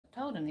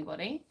told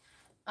anybody,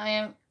 I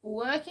am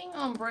working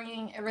on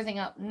bringing everything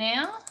up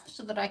now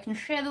so that I can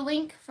share the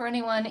link for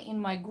anyone in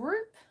my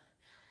group.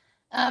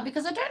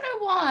 Because I don't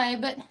know why,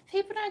 but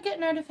people don't get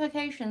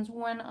notifications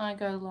when I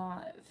go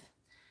live,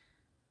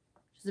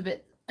 which is a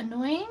bit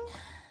annoying.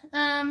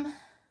 But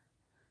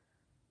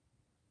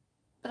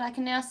I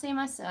can now see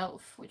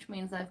myself, which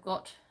means I've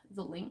got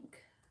the link.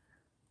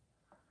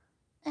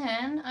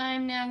 And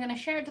I'm now going to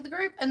share it to the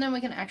group, and then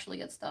we can actually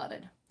get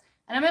started.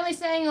 And I'm only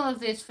saying all of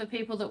this for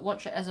people that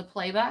watch it as a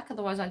playback,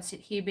 otherwise I'd sit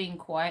here being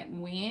quiet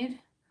and weird.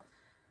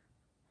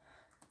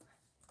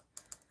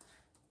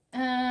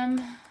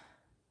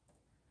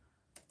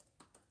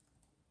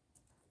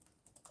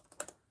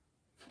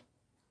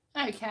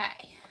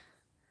 Okay.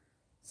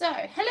 So,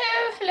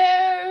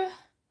 hello.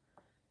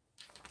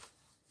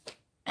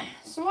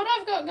 So what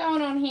I've got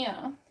going on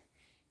here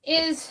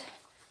is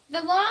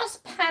the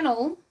last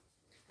panel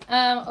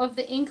of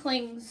the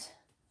Inklings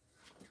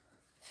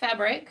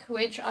fabric,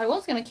 which I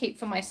was going to keep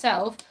for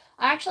myself.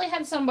 I actually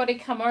had somebody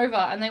come over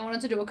and they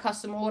wanted to do a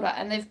custom order,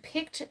 and they've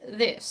picked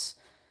this.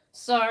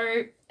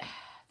 So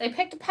they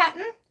picked a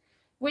pattern,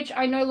 which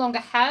I no longer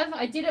have.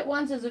 I did it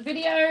once as a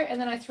video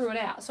and then I threw it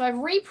out. So I've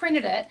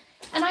reprinted it,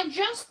 and I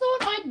just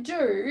thought I'd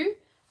do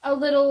a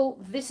little,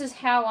 this is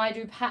how I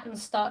do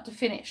patterns start to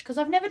finish, because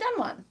I've never done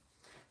one.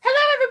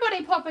 Hello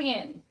everybody popping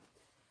in.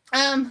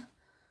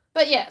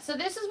 But yeah, so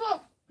this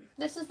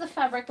is the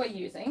fabric we're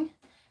using.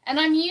 And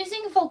I'm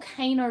using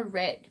Volcano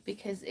Red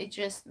because it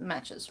just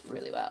matches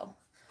really well.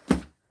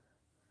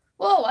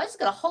 Whoa, I just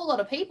got a whole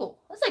lot of people.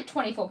 That's like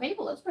 24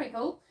 people. That's pretty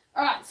cool.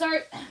 All right, so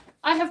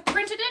I have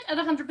printed it at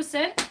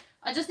 100%.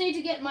 I just need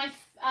to get my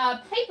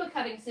paper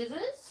cutting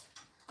scissors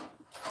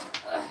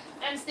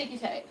and sticky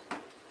tape.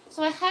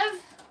 So I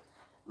have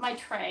my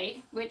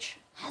tray, which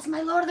has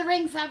my Lord of the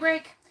Ring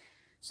fabric.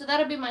 So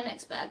that'll be my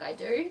next bag I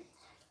do.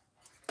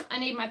 I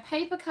need my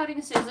paper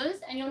cutting scissors,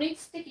 and you'll need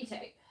sticky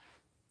tape,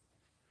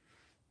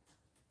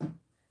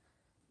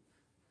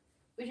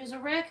 which is a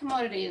rare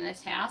commodity in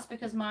this house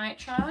because my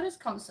child is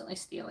constantly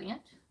stealing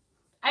it.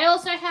 I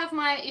also have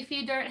my, if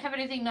you don't have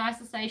anything nice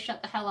to say,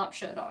 shut the hell up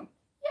shirt on.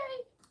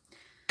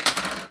 Yay!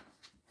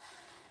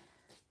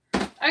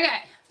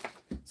 Okay,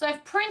 so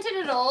I've printed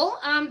it all.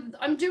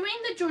 I'm doing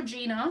the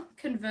Georgina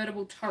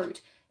convertible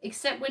tote,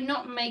 except we're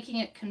not making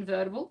it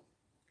convertible.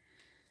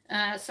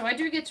 So I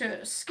do get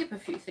to skip a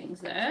few things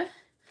there.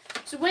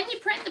 So when you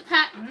print the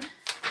pattern,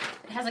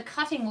 it has a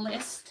cutting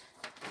list.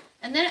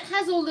 And then it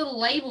has all little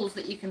labels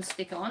that you can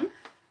stick on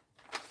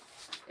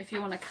if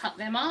you want to cut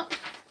them up.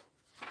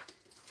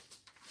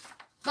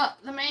 But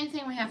the main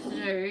thing we have to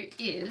do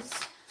is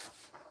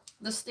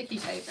the sticky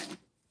taping.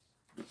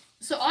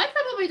 So I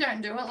probably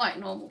don't do it like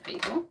normal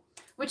people,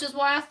 which is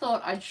why I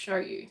thought I'd show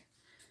you.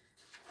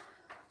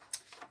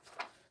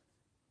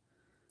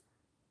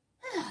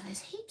 Oh,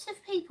 there's heaps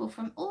of people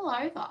from all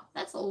over.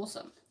 That's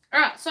awesome. All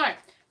right, so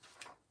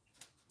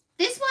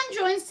this one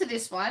joins to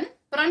this one,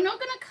 but I'm not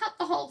going to cut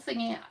the whole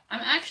thing out. I'm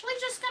actually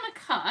just going to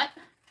cut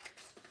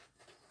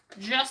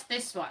just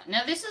this one.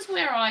 Now, this is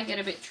where I get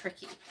a bit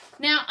tricky.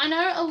 Now, I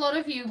know a lot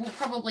of you will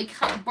probably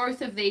cut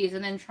both of these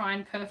and then try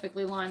and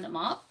perfectly line them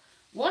up.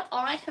 What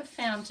I have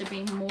found to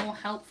be more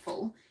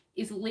helpful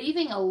is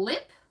leaving a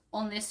lip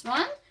on this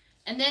one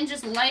and then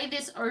just lay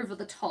this over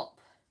the top.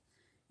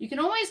 You can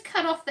always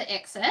cut off the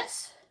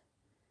excess,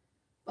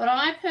 but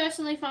I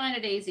personally find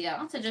it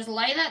easier to just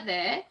lay that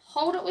there,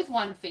 hold it with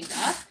one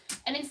finger,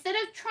 and instead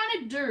of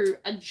trying to do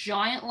a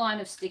giant line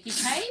of sticky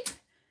tape,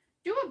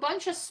 do a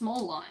bunch of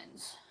small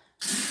lines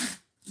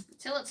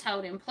until it's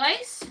held in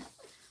place.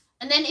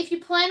 And then if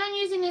you plan on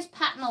using this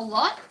pattern a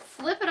lot,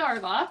 flip it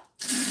over,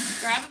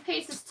 grab a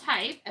piece of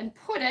tape and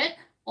put it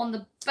on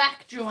the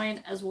back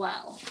join as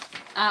well,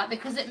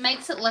 because it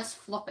makes it less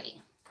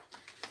floppy.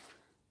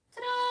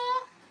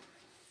 Ta-da!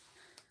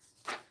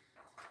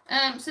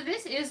 So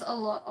this is a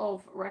lot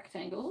of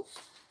rectangles,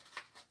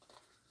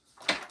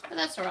 but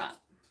that's all right.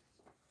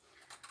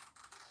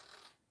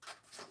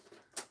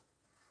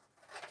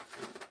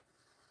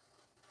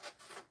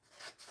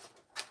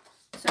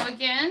 So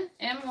again,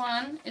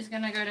 M1 is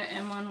going to go to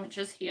M1, which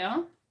is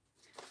here.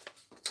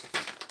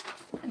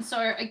 And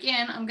so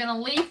again, I'm going to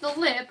leave the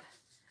lip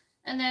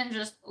and then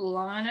just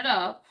line it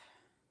up,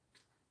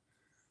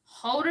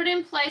 hold it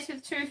in place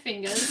with two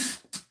fingers,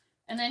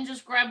 and then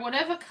just grab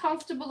whatever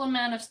comfortable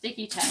amount of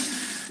sticky tape.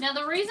 Now,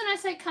 the reason I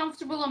say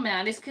comfortable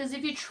amount is because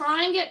if you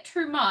try and get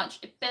too much,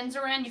 it bends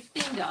around your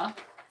finger,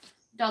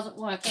 doesn't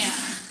work out.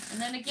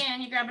 And then again,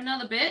 you grab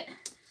another bit,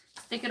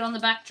 stick it on the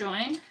back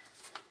join,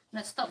 and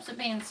it stops it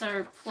being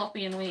so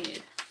floppy and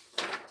weird.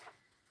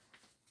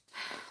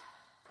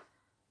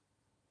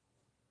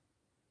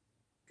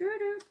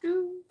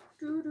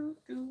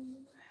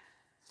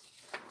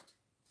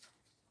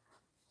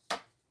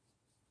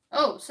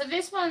 Oh, so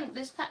this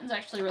pattern's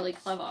actually really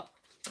clever.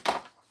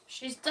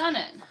 She's done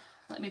it.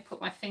 Let me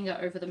put my finger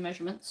over the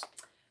measurements.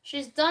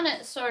 She's done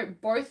it so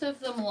both of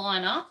them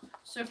line up.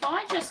 So if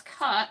I just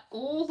cut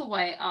all the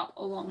way up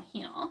along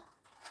here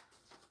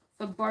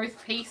for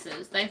both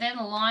pieces, they then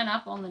line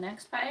up on the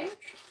next page.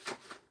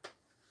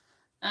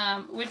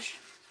 which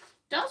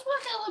does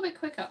work out a little bit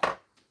quicker.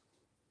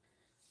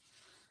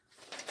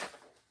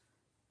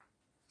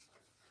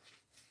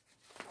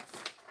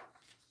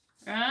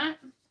 Right?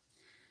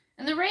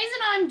 And the reason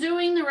I'm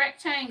doing the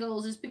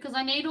rectangles is because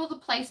I need all the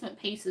placement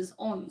pieces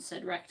on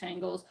said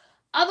rectangles.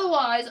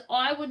 Otherwise,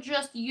 I would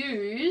just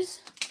use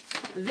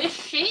this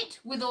sheet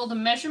with all the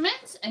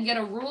measurements and get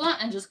a ruler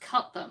and just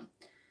cut them.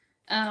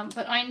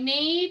 But I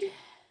need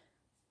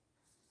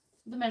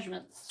the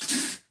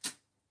measurements.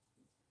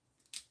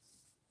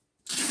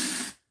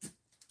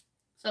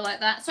 So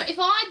like that. So if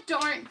I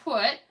don't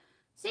put,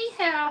 see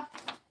how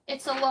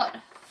it's a lot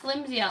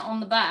flimsier on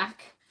the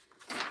back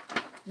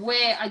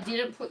where I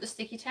didn't put the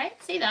sticky tape?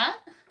 See that?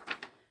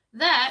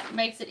 That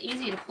makes it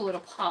easier to pull it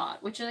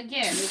apart, which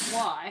again is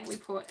why we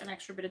put an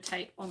extra bit of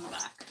tape on the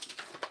back.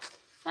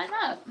 Like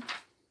that.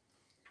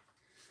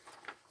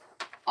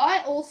 I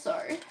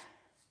also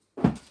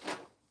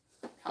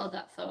held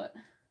that thought.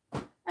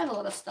 I had a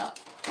lot of stuff.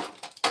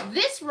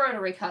 This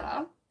rotary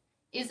cutter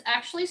is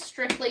actually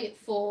strictly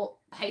for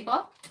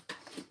paper.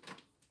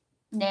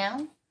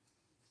 Now.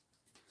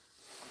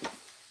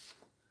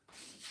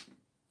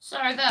 So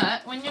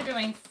that when you're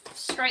doing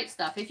straight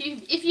stuff,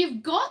 if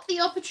you've got the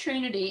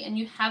opportunity and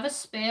you have a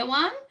spare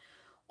one,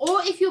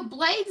 or if your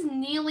blade's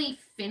nearly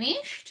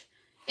finished,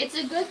 it's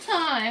a good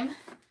time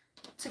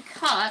to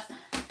cut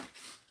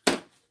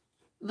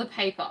the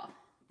paper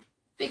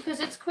because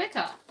it's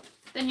quicker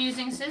than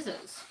using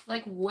scissors,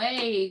 like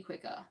way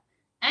quicker,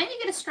 and you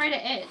get a straighter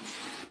edge.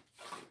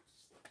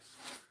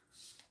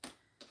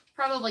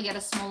 Probably get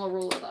a smaller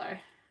ruler though.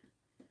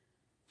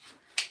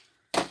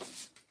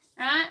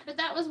 Right, but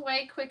that was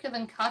way quicker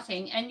than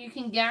cutting, and you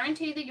can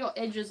guarantee that your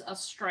edges are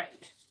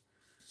straight.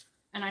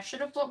 And I should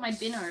have brought my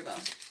bin over.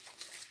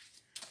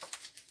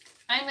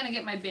 I'm going to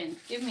get my bin.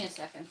 Give me a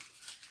second.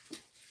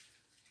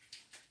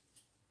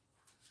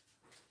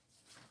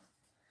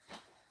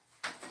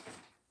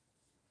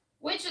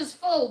 Which is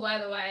full, by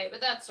the way,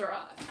 but that's all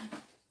right.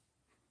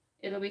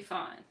 It'll be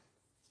fine.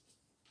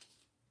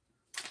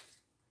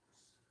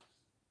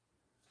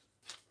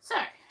 So,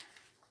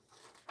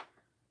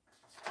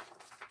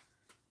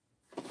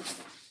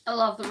 I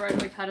love the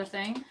rotary cutter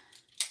thing.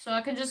 So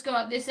I can just go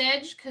up this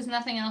edge because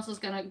nothing else is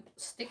going to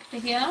stick to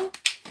here.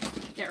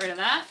 Get rid of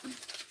that.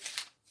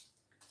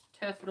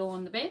 Turf it all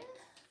in the bin.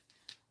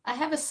 I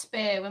have a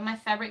spare. When my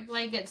fabric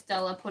blade gets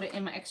dull, I put it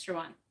in my extra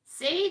one.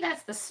 See,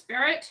 that's the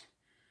spirit.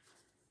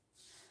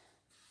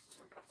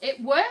 It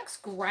works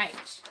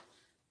great.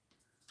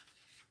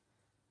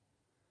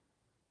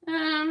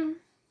 Where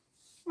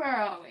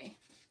are we?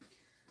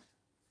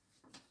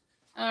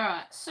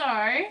 Alright, so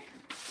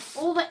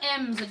all the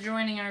M's are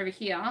joining over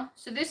here.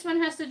 So this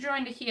one has to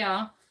join to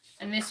here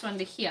and this one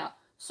to here.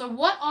 So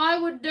what I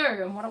would do,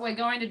 and what we're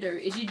going to do,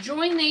 is you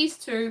join these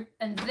two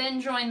and then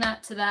join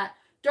that to that.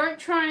 Don't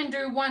try and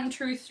do 1,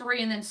 2,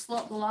 3 and then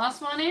slot the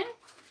last one in.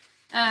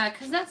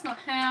 Because that's not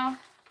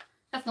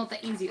the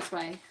easiest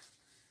way.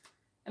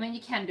 I mean,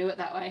 you can do it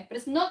that way, but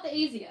it's not the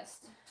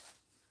easiest.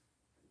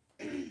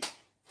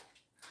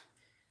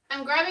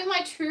 I'm grabbing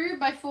my 2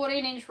 by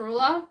 14 inch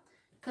ruler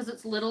because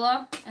it's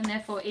littler and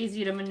therefore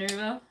easier to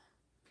maneuver.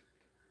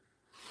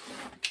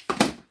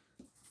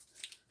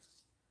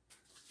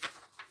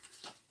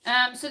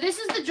 So this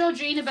is the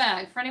Georgina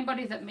bag, for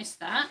anybody that missed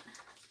that,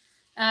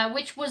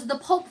 which was the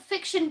Pulp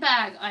Fiction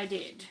bag I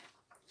did.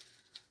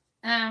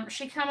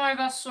 She came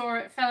over, saw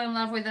it, fell in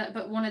love with it,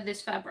 but wanted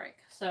this fabric.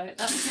 So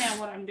that's now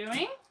what I'm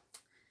doing.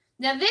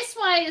 Now this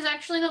way is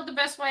actually not the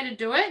best way to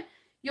do it.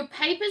 Your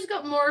paper's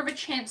got more of a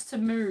chance to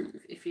move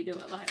if you do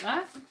it like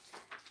that.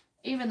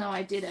 Even though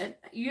I did it.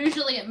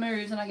 Usually it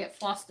moves and I get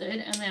flustered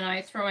and then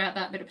I throw out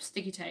that bit of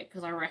sticky tape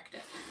because I wrecked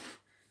it.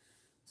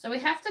 So we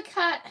have to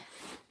cut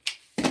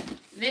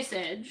this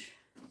edge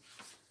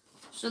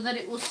so that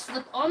it will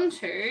slip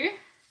onto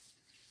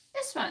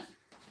this one.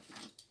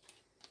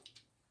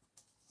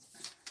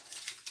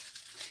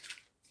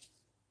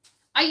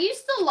 I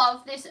used to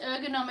love this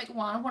ergonomic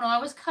one when I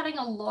was cutting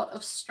a lot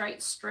of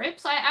straight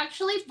strips. I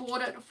actually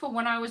bought it for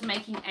when I was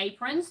making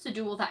aprons to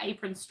do all the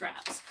apron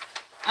straps.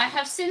 I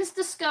have since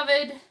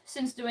discovered,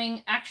 since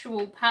doing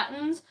actual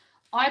patterns,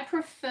 I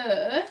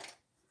prefer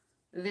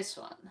this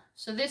one.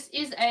 So this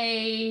is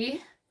a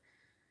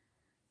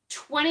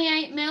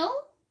 28mm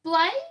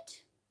blade.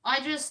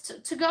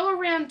 To go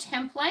around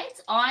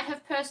templates, I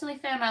have personally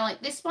found I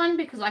like this one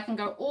because I can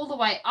go all the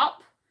way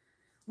up.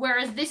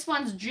 Whereas this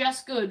one's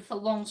just good for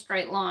long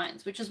straight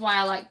lines, which is why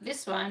I like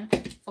this one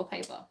for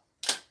paper.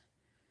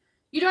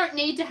 You don't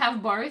need to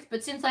have both,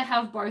 but since I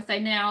have both, they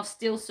now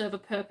still serve a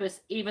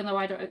purpose, even though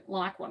I don't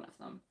like one of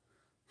them.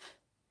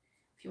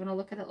 If you want to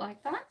look at it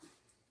like that.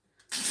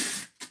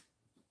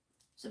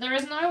 So there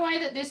is no way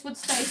that this would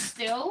stay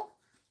still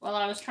while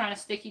I was trying to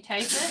sticky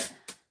tape it.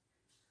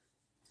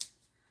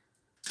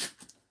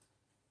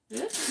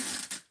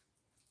 Oops.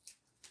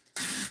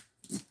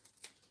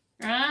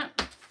 Right.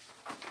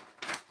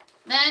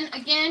 Then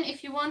again,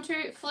 if you want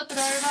to flip it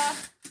over,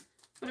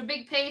 put a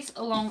big piece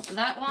along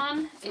that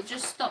one. It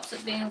just stops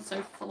it being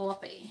so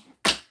floppy.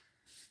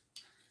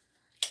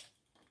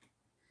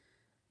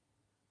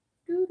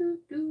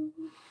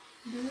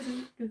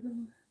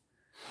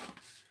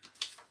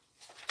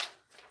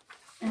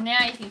 And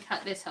now you can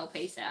cut this whole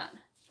piece out.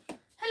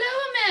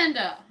 Hello,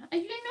 Amanda. Are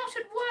you not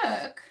at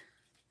work?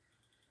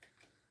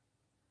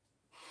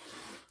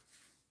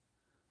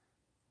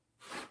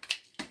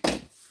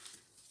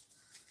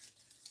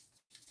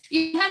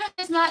 You haven't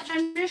as much.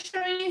 I'm just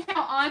showing you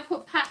how I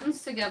put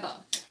patterns together.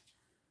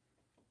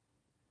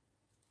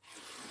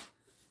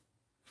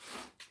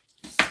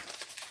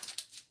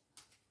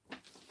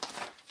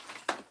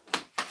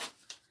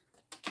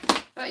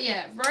 But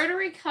yeah,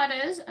 rotary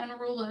cutters and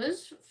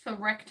rulers for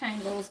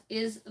rectangles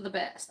is the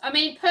best. I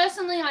mean,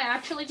 personally, I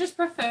actually just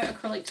prefer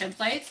acrylic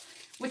templates,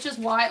 which is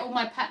why all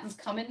my patterns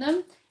come in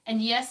them.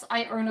 And yes,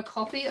 I own a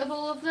copy of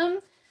all of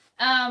them.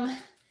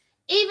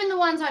 Even the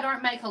ones I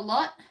don't make a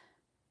lot,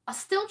 I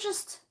still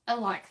just, I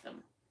like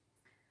them.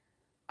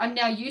 I'm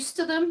now used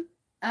to them.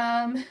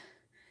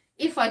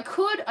 If I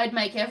could, I'd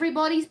make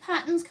everybody's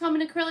patterns come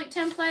in acrylic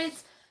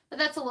templates, but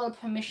that's a lot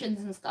of permissions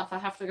and stuff I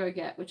have to go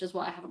get, which is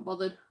why I haven't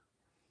bothered.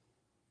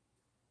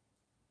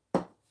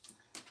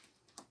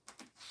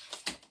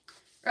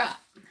 Right.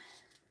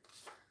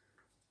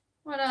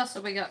 What else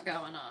have we got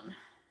going on?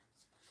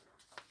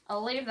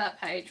 I'll leave that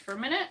page for a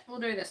minute. We'll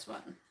do this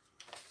one.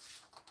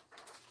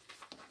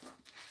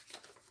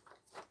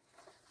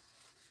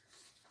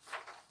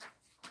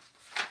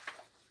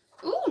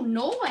 Ooh,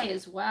 Norway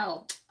as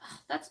well. Oh,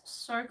 that's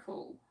so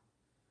cool.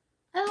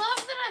 I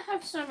love that I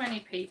have so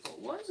many people.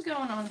 What is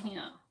going on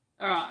here?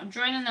 Alright, I'm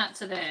joining that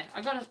to there.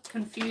 I got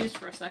confused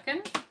for a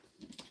second.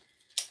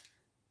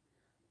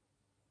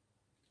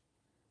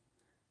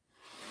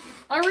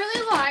 I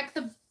really like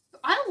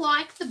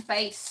the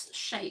base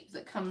shape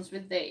that comes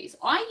with these.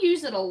 I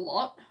use it a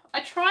lot.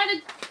 I try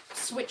to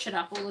switch it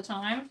up all the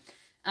time.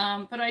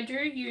 But I do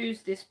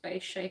use this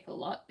base shape a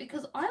lot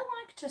because I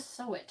like to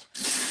sew it.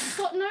 It's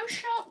got no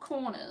sharp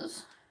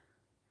corners.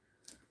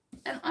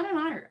 And I don't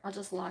know, I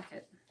just like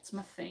it. It's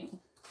my thing.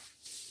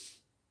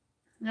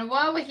 Now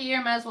while we're here,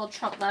 I may as well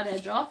chop that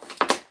edge off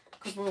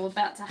because we're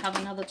about to have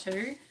another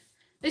two.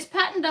 This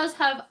pattern does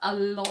have a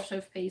lot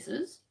of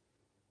pieces.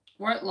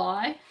 Won't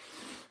lie.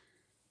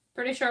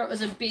 Pretty sure it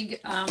was a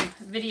big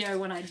video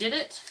when I did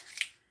it.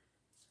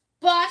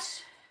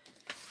 But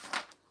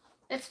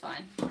it's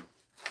fine.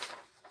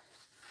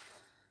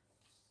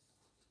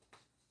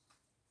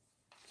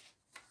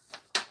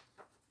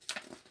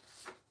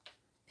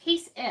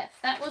 Piece F,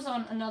 that was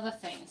on another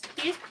thing. So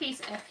here's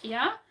piece F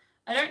here.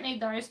 I don't need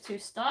those two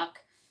stuck.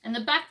 And the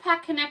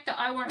backpack connector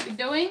I won't be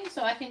doing,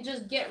 so I can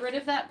just get rid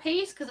of that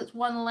piece because it's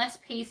one less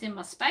piece in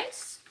my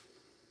space.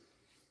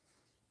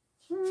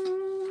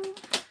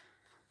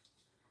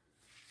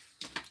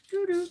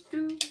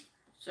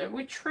 So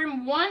we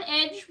trim one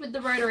edge with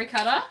the rotary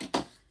cutter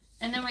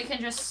and then we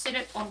can just sit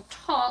it on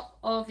top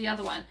of the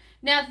other one.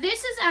 Now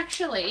this is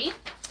actually,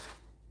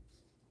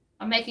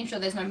 I'm making sure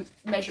there's no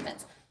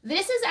measurements.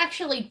 This is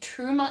actually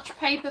too much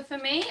paper for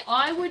me.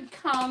 I would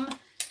come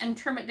and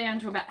trim it down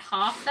to about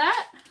half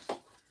that.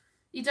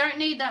 You don't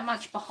need that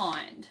much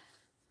behind.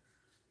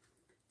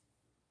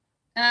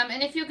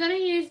 And if you're going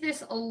to use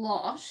this a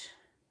lot,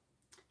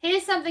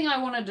 here's something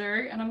I want to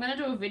do, and I'm going to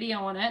do a video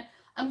on it.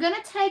 I'm going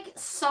to take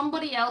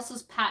somebody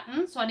else's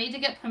pattern, so I need to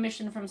get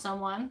permission from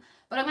someone,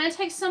 but I'm going to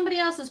take somebody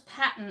else's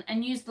pattern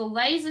and use the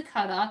laser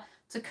cutter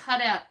to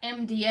cut out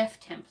MDF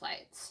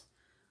templates.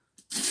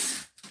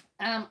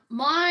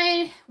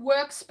 My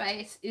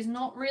workspace is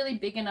not really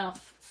big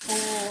enough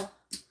for,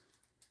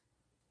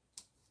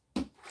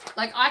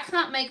 like, I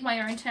can't make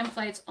my own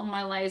templates on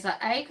my laser.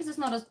 A, because it's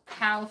not as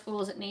powerful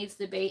as it needs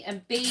to be,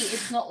 and B,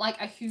 it's not like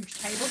a huge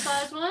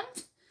table-sized one.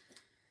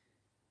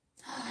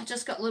 I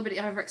just got a little bit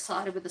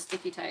overexcited with the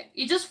sticky tape.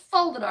 You just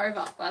fold it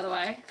over, by the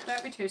way.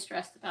 Don't be too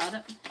stressed about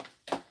it.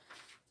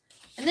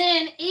 And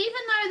then, even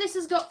though this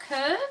has got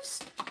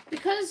curves,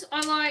 because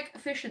I like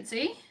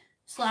efficiency,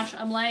 /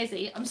 I'm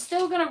lazy, I'm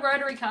still going to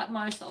rotary cut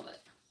most of it.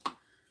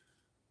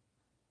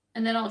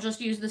 And then I'll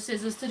just use the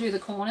scissors to do the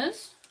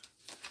corners.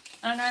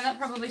 I know that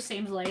probably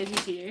seems lazy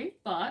to you,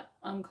 but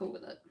I'm cool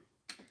with it.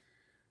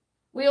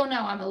 We all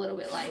know I'm a little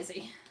bit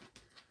lazy.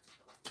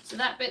 So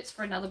that bit's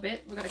for another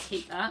bit. We've got to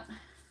keep that.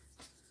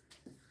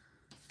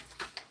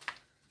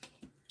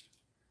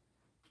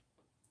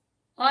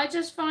 I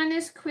just find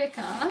this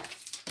quicker,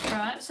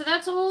 right? So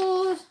that's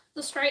all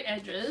the straight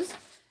edges.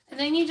 And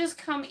then you just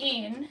come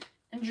in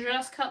and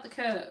just cut the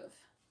curve.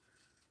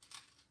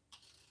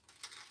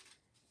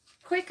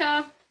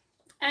 Quicker,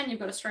 and you've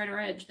got a straighter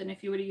edge than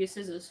if you were to use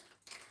scissors.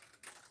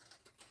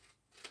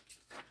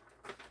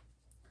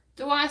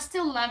 Do I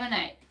still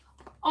laminate?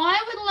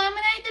 I would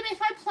laminate them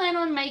if I plan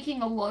on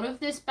making a lot of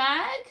this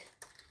bag.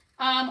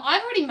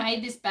 I've already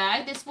made this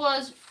bag. This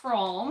was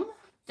from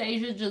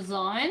Deja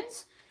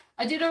Designs.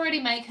 I did already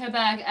make her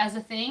bag as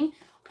a thing.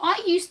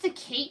 I used to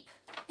keep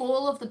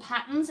all of the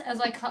patterns as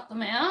I cut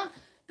them out.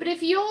 But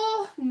if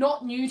you're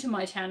not new to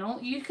my channel,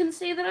 you can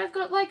see that I've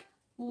got like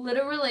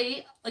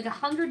literally like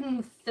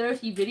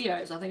 130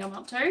 videos I think I'm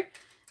up to.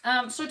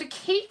 So to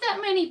keep that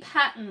many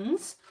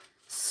patterns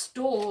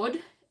stored,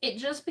 it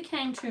just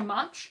became too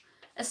much,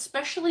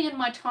 especially in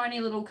my tiny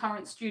little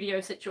current studio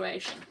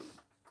situation.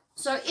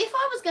 So if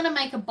I was going to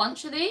make a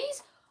bunch of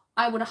these,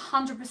 I would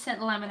 100%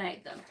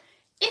 laminate them.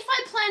 If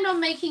I planned on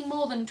making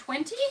more than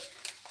 20,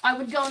 I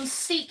would go and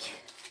seek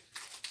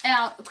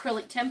out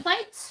acrylic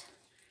templates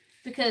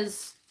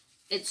because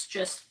it's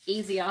just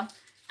easier.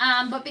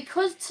 But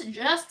because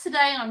just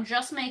today I'm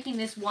just making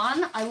this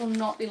one, I will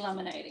not be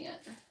laminating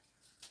it.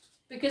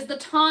 Because the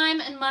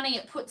time and money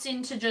it puts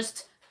into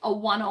just a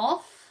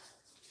one-off,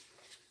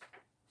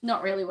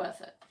 not really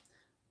worth it.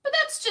 But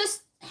that's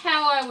just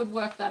how I would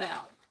work that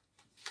out.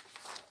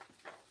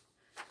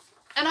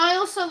 And I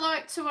also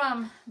like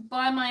to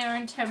buy my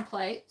own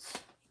templates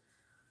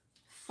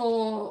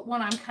for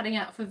when I'm cutting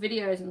out for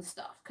videos and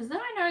stuff, because then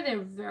I know they're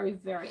very,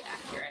 very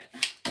accurate.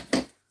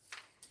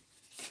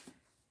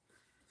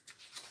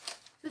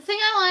 The thing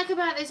I like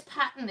about this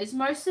pattern is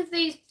most of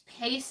these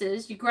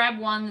pieces, you grab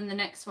one and the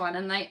next one,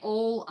 and they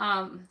all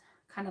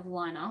kind of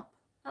line up.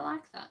 I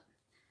like that.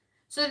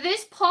 So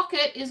this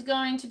pocket is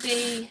going to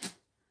be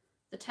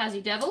the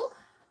Tassie Devil.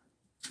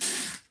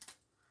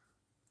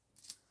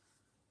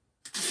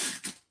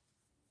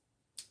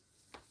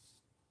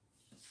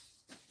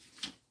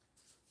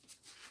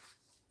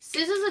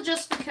 Scissors are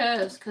just for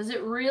curves because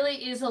it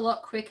really is a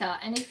lot quicker.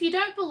 And if you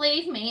don't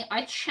believe me,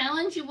 I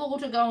challenge you all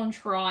to go and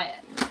try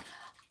it.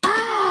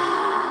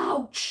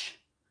 Ouch!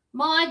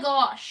 My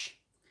gosh.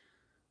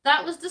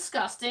 That was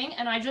disgusting,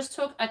 and I just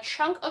took a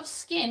chunk of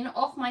skin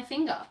off my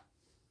finger.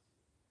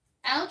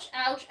 Ouch,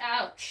 ouch,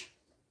 ouch.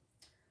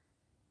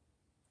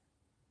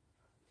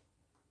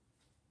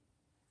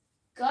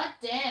 God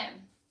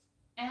damn.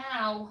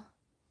 Ow.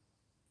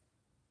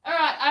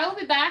 Alright, I will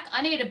be back.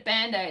 I need a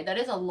band-aid. That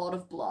is a lot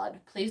of blood.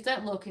 Please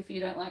don't look if you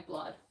don't like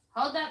blood.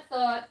 Hold that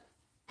thought.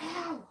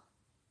 Ow.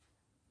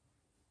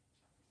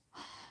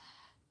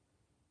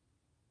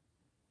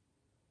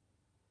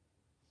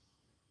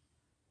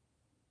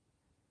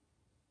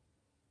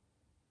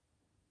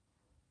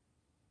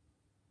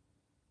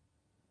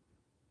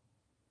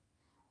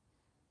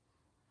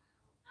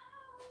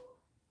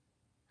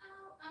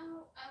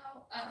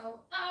 Ow,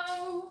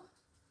 ow.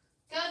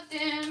 God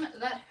damn,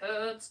 that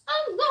hurts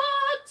a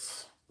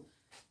lot.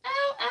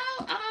 Ow,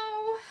 ow,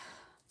 ow.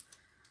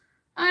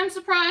 I'm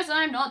surprised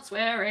I'm not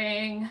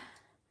swearing.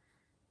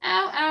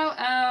 Ow, ow,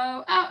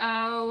 ow, ow,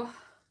 ow.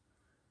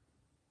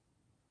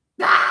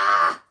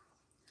 Ah!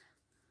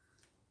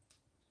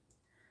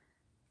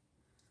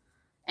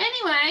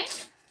 Anyway,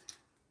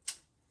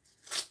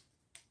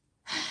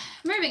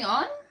 moving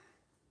on.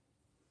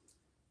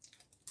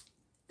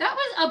 That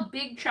was a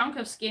big chunk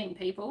of skin,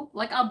 people.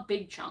 Like a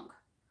big chunk.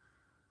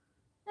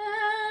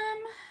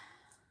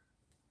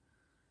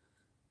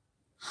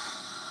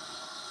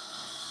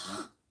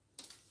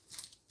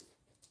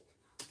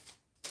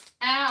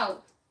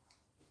 Ow.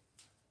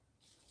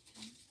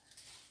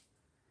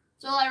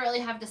 That's all I really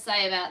have to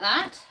say about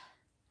that.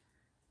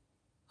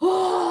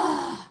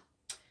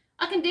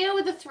 I can deal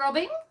with the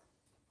throbbing.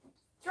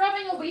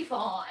 Throbbing will be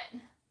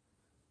fine.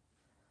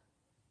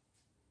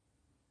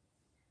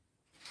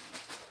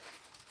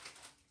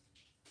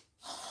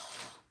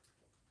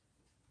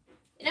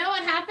 You know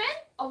what happened?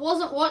 I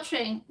wasn't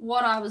watching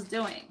what I was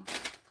doing.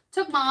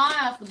 Took my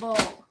eye off the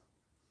ball.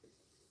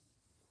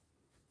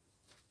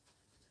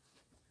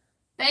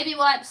 Baby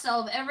wipes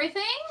solve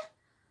everything.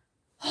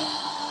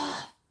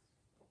 God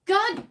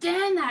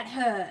damn, that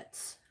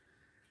hurts.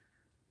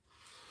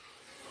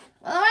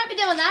 Well, I won't be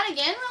doing that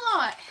again, will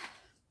I?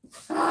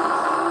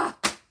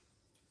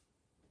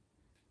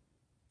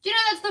 Do you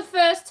know that's the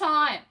first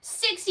time?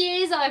 6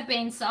 years I've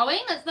been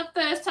sewing. That's the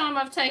first time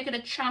I've taken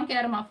a chunk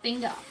out of my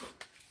finger.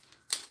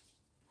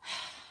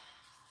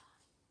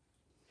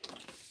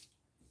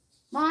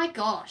 My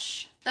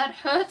gosh, that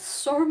hurts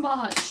so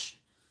much.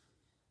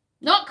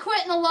 Not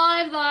quitting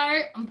alive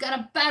though. I'm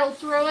gonna battle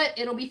through it.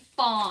 It'll be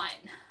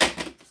fine.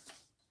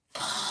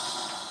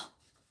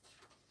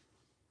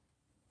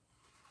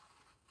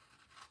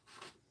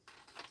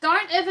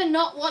 Don't ever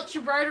not watch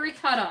your rotary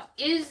cutter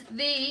is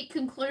the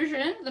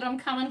conclusion that I'm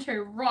coming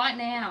to right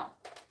now.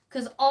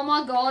 Because oh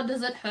my god,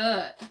 does it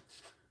hurt.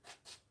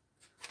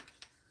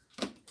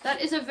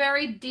 That is a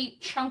very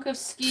deep chunk of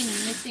skin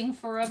missing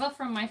forever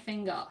from my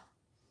finger.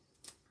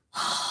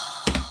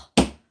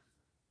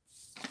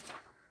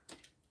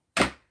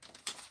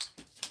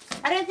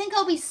 I don't think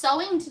I'll be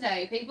sewing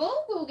today,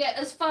 people. We'll get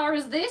as far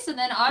as this and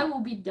then I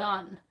will be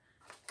done.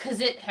 Because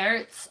it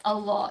hurts a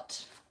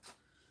lot.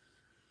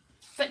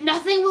 But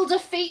nothing will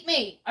defeat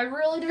me. I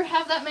really do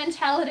have that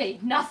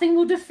mentality. Nothing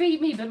will defeat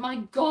me, but my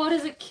god,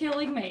 is it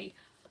killing me.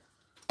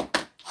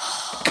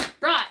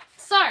 Right,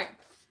 so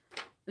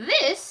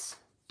this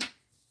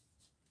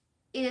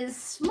is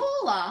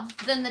smaller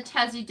than the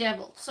Tassie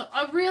Devil. So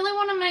I really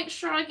want to make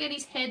sure I get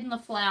his head in the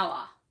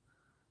flour.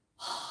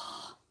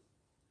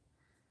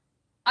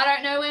 I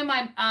don't know where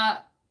my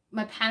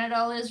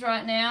Panadol is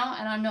right now,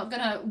 and I'm not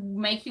going to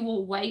make you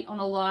all wait on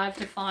a live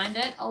to find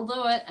it. I'll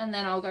do it, and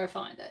then I'll go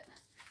find it.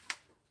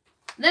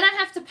 Then I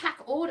have to pack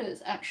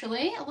orders,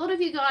 actually. A lot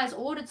of you guys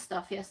ordered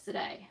stuff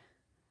yesterday.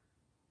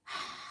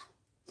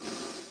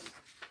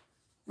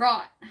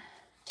 Right.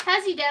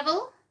 Tassie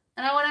Devil.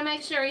 And I want to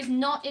make sure he's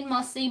not in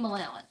my seam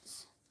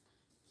allowance.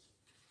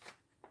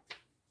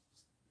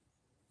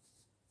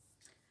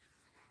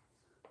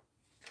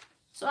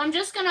 So I'm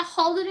just going to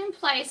hold it in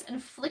place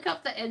and flick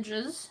up the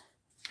edges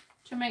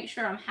to make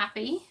sure I'm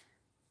happy.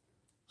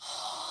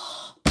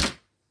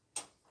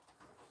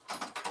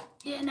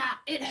 Yeah, nah,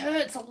 it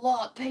hurts a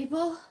lot,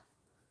 people.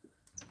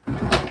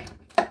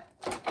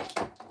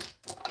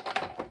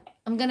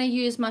 I'm going to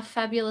use my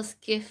fabulous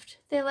gift.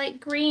 They're like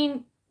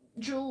green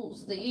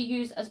jewels that you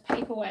use as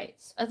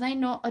paperweights. Are they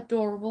not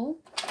adorable?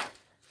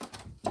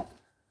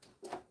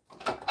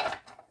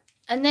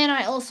 And then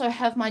I also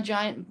have my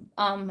giant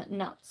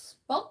nuts.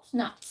 Bolts?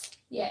 Nuts.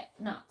 Yeah,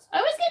 nuts. I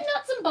always get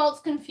nuts and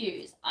bolts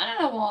confused. I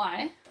don't know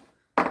why.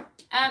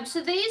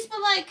 So these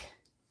were like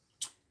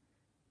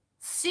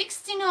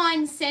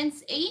 69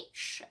 cents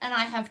each, and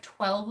I have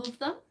 12 of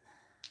them.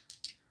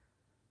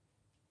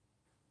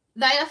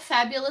 They are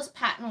fabulous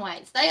pattern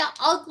weights. They are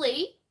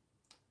ugly,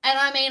 and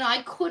I mean,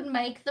 I could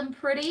make them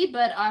pretty,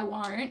 but I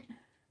won't,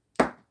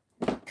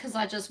 because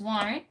I just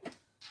won't.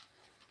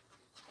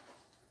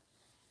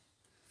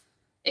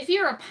 If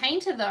you're a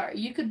painter, though,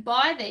 you could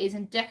buy these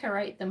and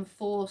decorate them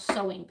for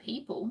sewing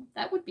people.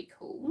 That would be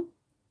cool.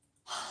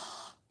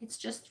 It's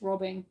just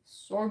throbbing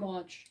so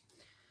much.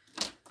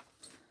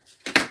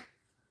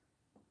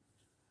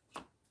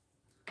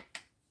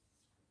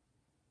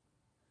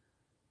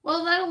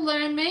 Well, that'll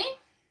learn me.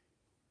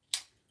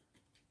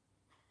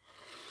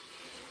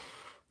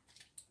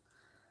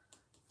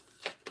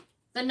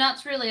 The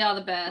nuts really are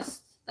the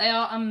best. They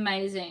are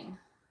amazing.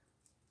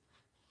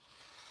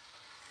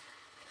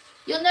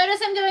 You'll notice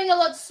I'm going a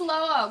lot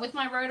slower with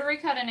my rotary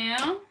cutter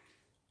now.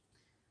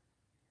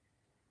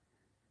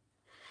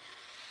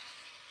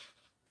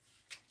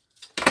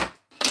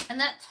 And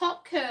that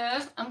top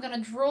curve, I'm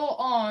going to draw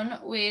on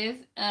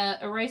with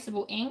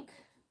erasable ink.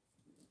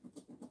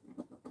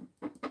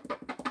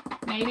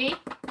 Maybe.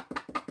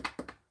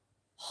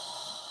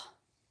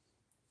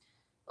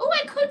 Oh,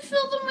 I could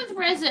fill them with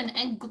resin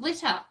and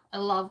glitter. I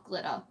love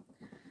glitter.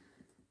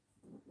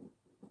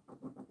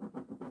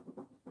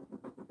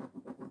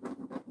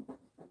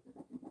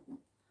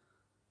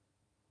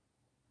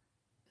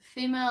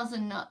 Females are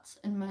nuts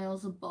and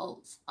males are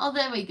bolts. Oh,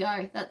 there we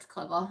go. That's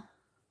clever.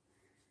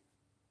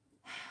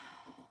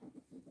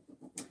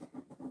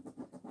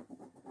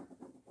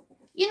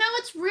 You know,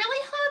 it's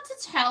really hard to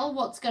tell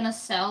what's going to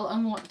sell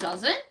and what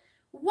doesn't.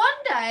 One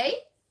day,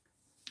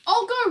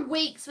 I'll go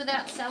weeks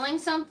without selling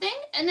something,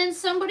 and then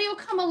somebody will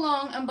come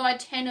along and buy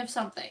 10 of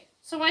something.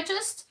 So I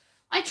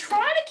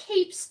try to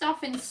keep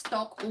stuff in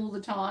stock all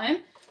the time,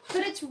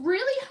 but it's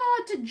really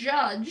hard to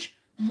judge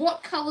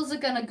what colors are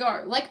going to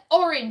go. Like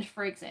orange,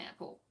 for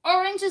example.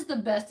 Orange is the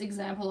best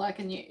example I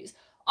can use.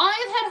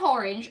 I've had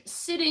orange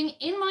sitting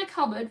in my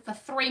cupboard for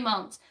 3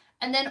 months,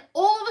 and then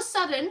all of a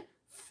sudden,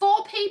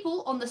 4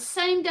 people on the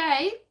same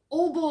day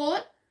all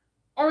bought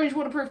orange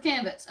waterproof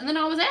canvas, and then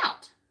I was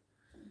out.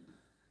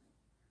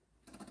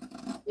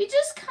 You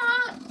just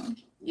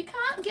can't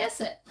guess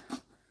it.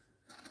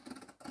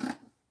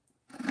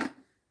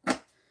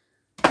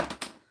 Ta-da!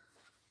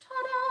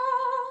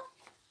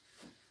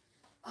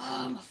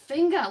 Oh, my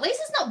finger. At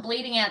least it's not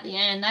bleeding out the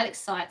end. That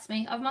excites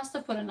me. I must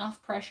have put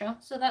enough pressure,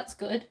 so that's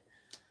good.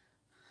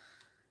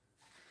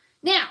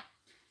 Now,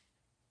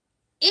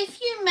 if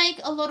you make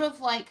a lot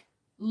of like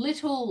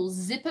little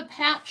zipper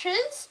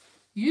pouches,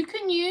 you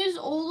can use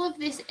all of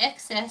this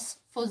excess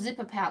for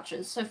zipper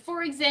pouches. So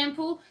for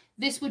example,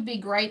 this would be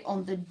great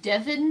on the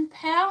Devon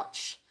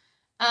pouch.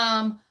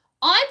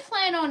 I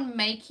plan on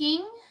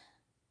making,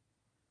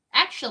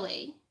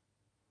 actually,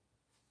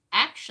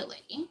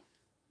 oh,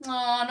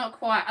 not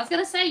quite. I was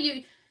going to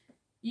say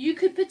you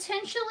could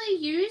potentially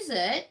use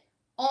it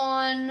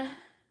on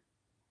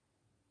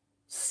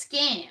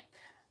Scamp,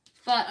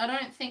 but I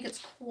don't think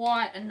it's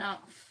quite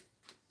enough.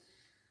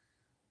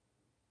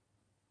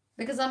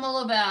 Because I'm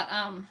all about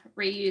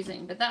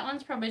reusing, but that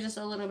one's probably just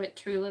a little bit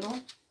too little.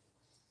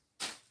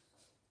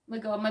 Oh my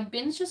god, my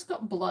bin's just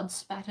got blood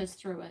spatters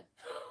through it.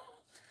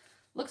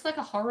 Looks like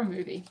a horror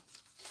movie.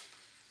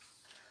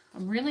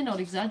 I'm really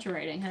not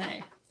exaggerating,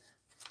 hey?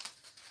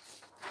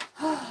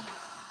 God,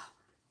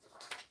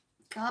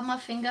 my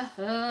finger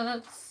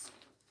hurts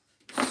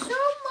so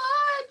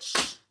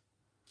much.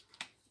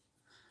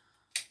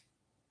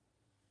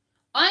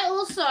 I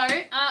also,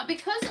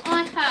 because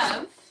I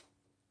have...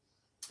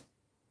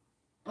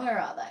 Where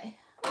are they?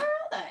 Where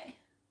are they?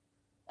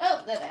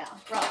 Oh, there they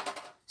are. Right.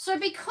 So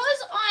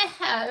because I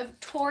have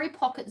Tory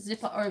Pocket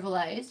zipper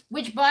overlays,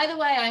 which by the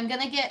way, I'm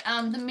going to get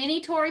the mini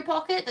Tory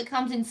Pocket that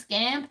comes in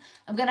Scamp.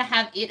 I'm going to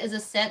have it as a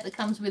set that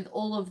comes with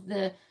all of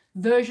the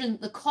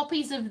the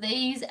copies of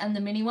these and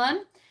the mini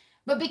one.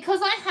 But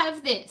because I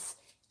have this,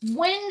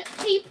 when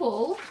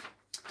people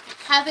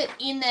have it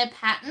in their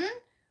pattern,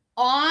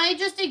 I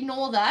just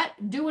ignore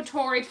that, do a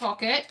Tory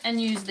Pocket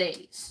and use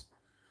these.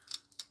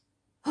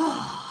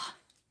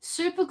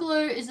 Super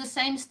glue is the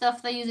same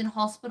stuff they use in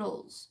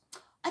hospitals.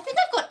 I think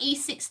I've got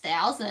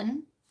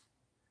E6000.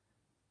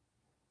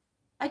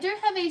 I do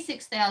have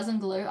E6000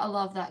 glue. I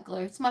love that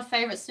glue. It's my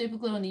favourite super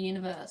glue in the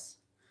universe.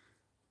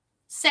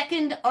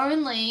 Second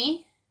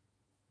only,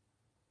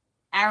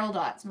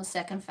 Araldite's my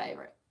second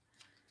favourite.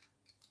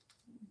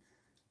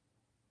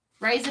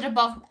 Raise it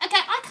above. Okay,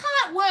 I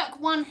can't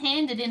work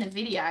one-handed in a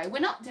video. We're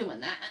not doing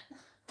that.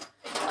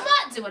 I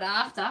might do it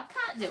after.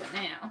 Can't do it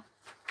now.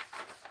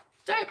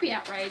 Don't be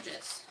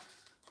outrageous.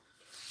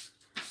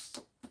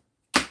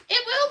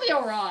 It will be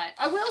alright.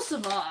 I will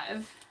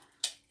survive.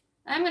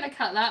 I'm going to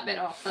cut that bit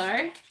off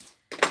though.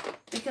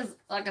 Because,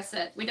 like I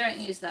said, we don't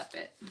use that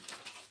bit.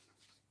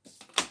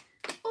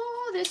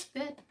 Oh, this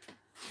bit.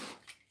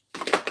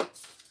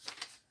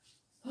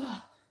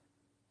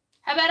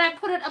 How about I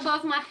put it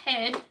above my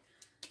head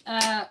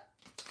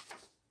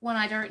when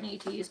I don't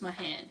need to use my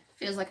hand?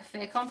 Feels like a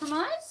fair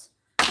compromise.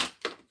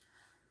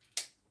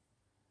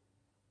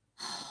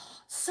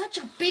 Such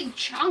a big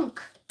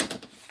chunk.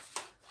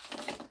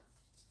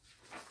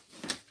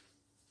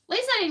 At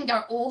least I didn't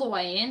go all the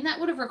way in. That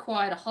would have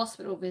required a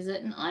hospital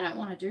visit, and I don't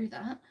want to do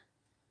that.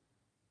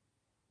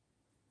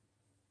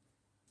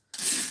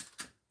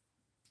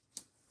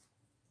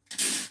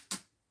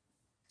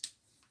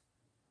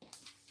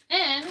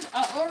 And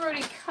I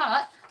already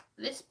cut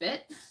this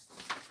bit.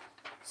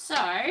 So,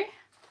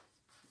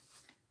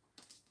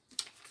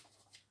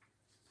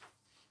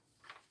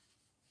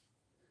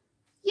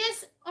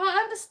 yes,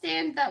 I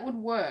understand that would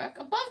work.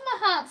 Above my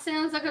heart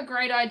sounds like a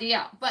great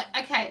idea, but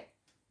okay,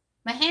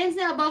 my hand's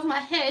now above my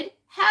head.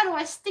 How do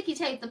I sticky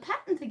tape the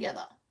pattern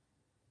together?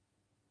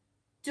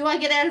 Do I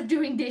get out of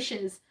doing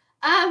dishes?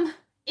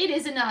 It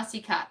is a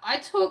nasty cut. I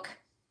took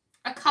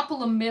a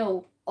couple of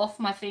mil off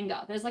my finger.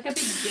 There's like a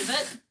big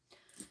divot.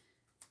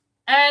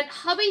 And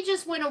hubby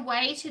just went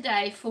away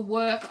today for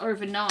work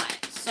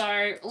overnight.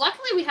 So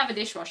luckily we have a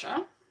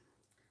dishwasher.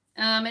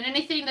 And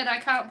anything that I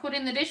can't put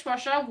in the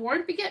dishwasher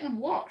won't be getting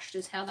washed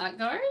is how that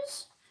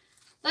goes.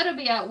 That'll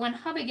be out when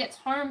hubby gets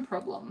home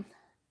problem.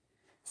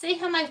 See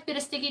how my bit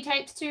of sticky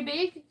tape's too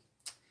big?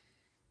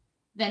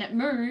 Then it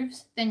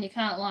moves, then you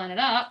can't line it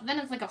up, then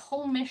it's like a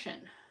whole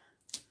mission.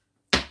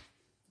 You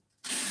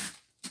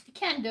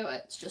can do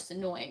it, it's just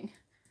annoying.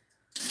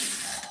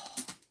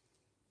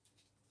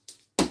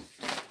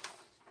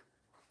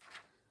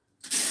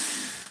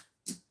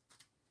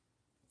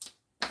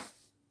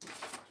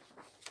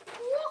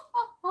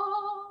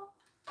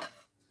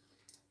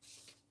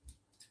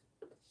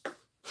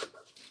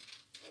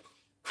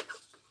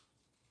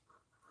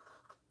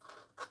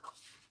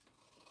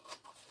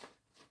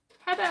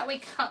 How about we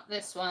cut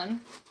this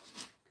one,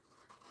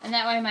 and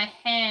that way my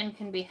hand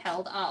can be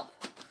held up.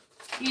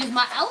 Use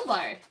my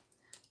elbow.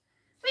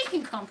 We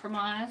can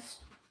compromise.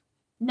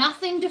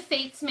 Nothing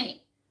defeats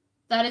me.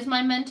 That is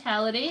my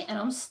mentality, and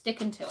I'm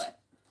sticking to it.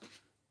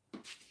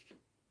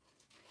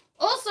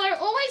 Also,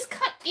 always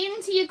cut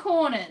into your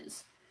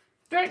corners.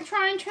 Don't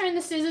try and turn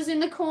the scissors in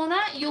the corner.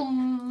 You'll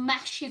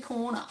mash your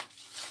corner.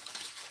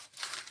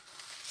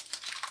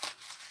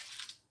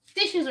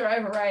 Dishes are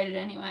overrated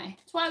anyway.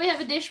 That's why we have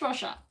a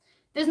dishwasher.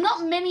 There's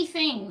not many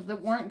things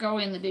that won't go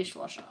in the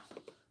dishwasher.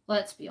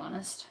 Let's be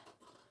honest.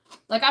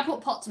 Like, I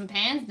put pots and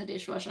pans in the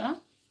dishwasher.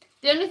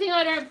 The only thing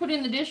I don't put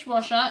in the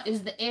dishwasher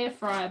is the air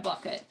fryer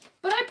bucket.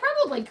 But I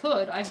probably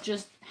could. I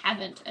just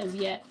haven't as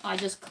yet. I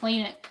just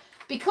clean it.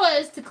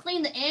 Because to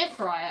clean the air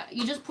fryer,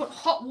 you just put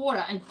hot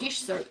water and dish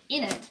soap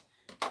in it.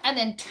 And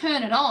then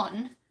turn it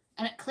on.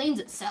 And it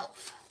cleans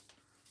itself.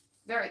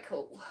 Very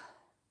cool.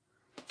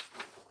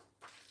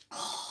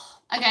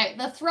 Okay,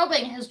 the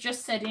throbbing has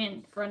just set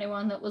in for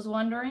anyone that was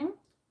wondering.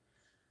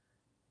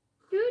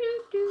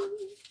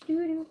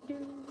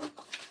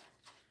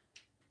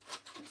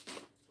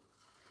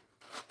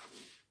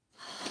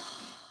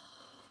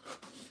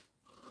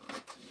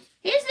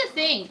 Here's the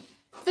thing.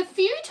 The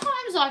few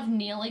times I've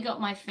nearly got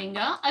my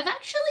finger, I've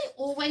actually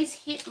always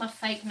hit my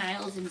fake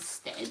nails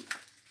instead.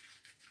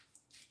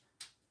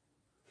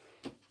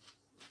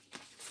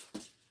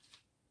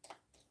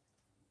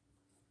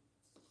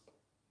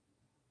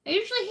 I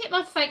usually hit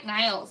my fake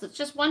nails. It's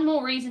just one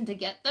more reason to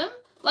get them.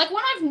 Like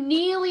when I've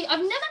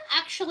never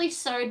actually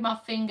sewed my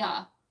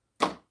finger.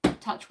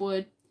 Touch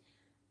wood.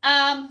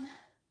 And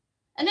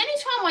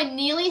anytime I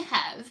nearly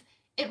have,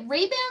 it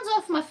rebounds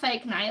off my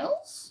fake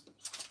nails.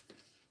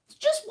 It's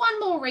just one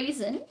more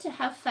reason to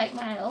have fake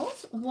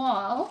nails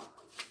while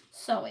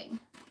sewing.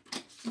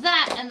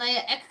 That, and they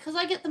are, because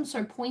I get them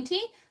so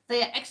pointy,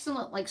 they are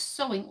excellent like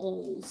sewing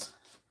awls.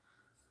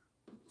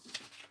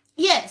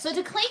 Yeah, so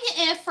to clean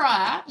your air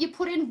fryer, you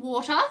put in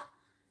water,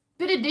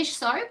 bit of dish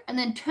soap, and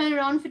then turn it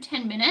on for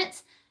 10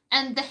 minutes.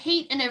 And the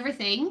heat and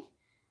everything,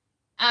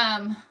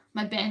 my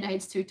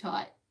Band-Aid's too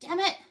tight. Damn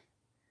it.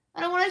 I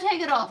don't want to take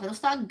it off. It'll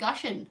start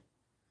gushing.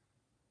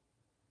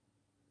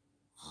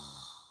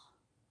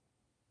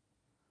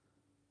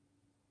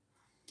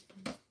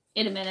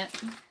 In a minute.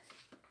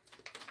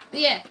 But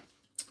yeah,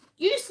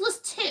 useless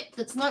tip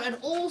that's not at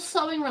all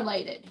sewing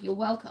related. You're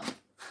welcome.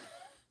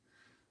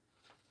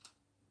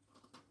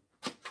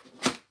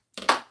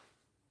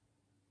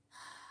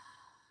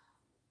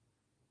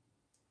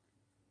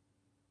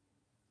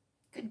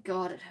 Good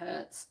God, it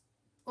hurts.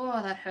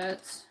 Oh, that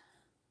hurts.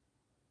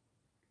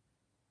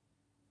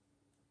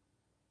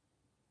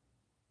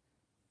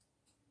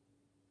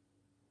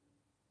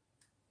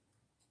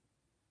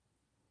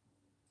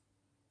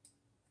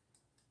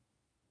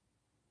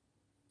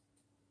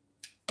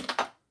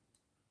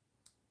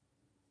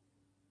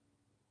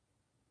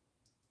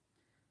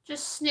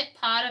 Just snip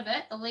part of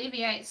it,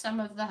 alleviate some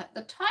of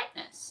the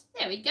tightness.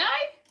 There we go.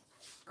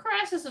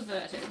 Crisis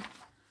averted.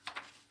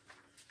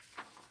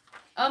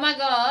 Oh my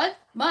god,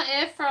 my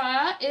air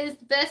fryer is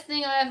the best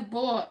thing I ever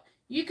bought.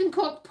 You can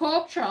cook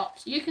pork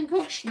chops. You can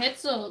cook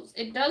schnitzels.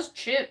 It does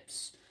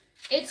chips.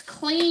 It's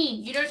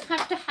clean. You don't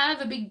have to have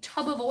a big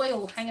tub of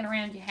oil hanging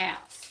around your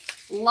house.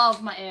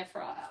 Love my air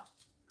fryer.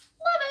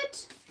 Love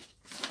it.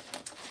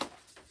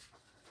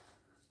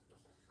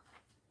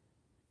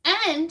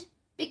 And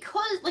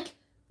because, like,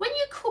 when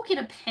you cook in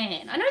a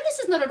pan, I know this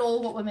is not at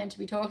all what we're meant to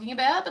be talking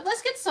about, but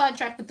let's get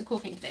sidetracked with the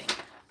cooking thing.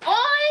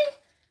 I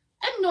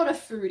am not a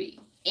foodie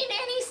in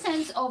any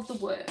sense of the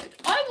word.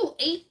 I will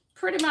eat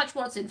pretty much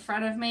what's in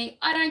front of me.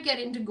 I don't get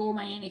into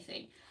gourmet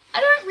anything.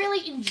 I don't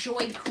really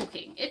enjoy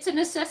cooking. It's a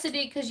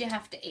necessity because you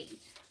have to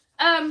eat.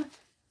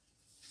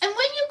 And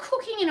when you're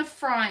cooking in a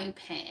frying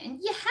pan,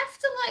 you have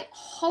to, like,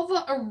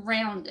 hover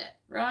around it,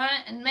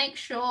 right? And make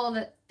sure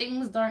that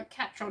things don't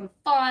catch on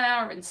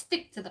fire and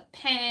stick to the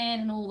pan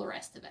and all the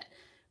rest of it.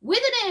 With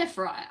an air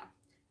fryer,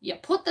 you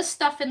put the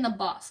stuff in the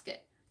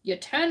basket. You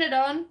turn it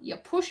on, you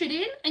push it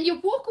in, and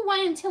you walk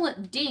away until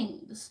it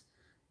dings.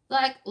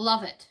 Like,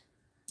 love it.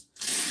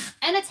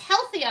 And it's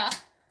healthier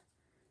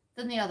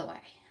than the other way.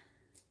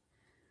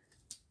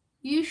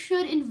 You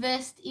should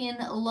invest in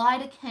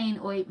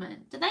lidocaine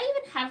ointment. Do they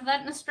even have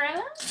that in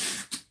Australia?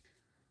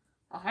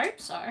 I hope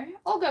so.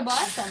 I'll go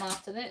buy some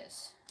after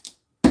this.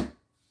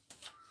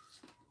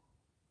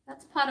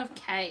 That's part of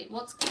K.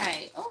 What's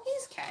K? Oh,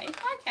 here's K.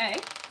 Hi, K.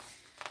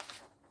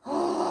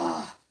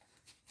 Oh.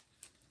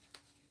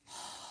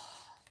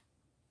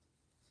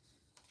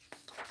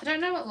 I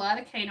don't know what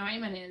lidocaine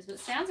ointment is, but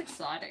it sounds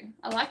exciting.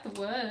 I like the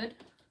word.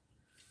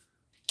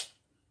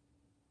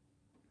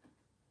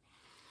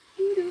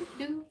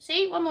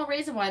 See, one more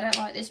reason why I don't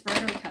like this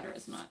rotary cutter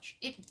as much.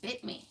 It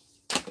bit me.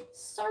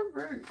 So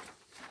rude.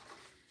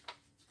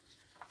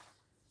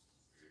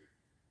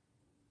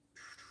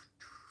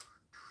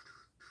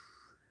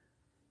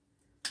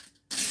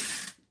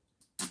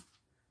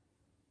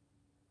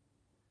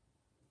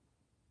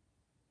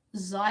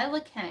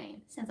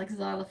 Xylocaine. Sounds like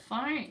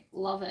xylophone.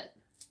 Love it.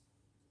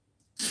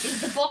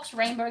 Is the box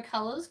rainbow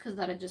colours? Because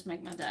that'd just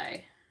make my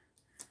day.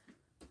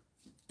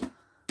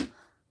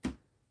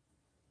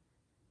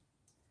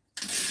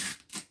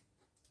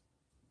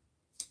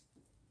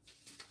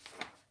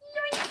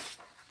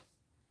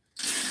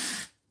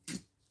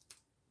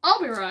 I'll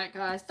be right,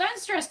 guys. Don't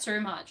stress too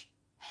much.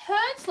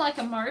 Hurts like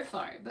a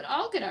mofo, but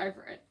I'll get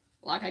over it.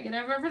 Like I get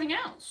over everything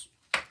else.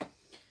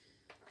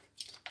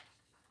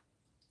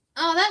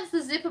 Oh, that's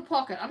the zipper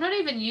pocket. I'm not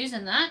even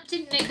using that.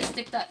 Didn't need to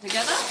stick that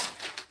together.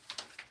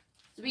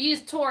 So we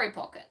use Tory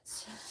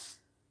pockets.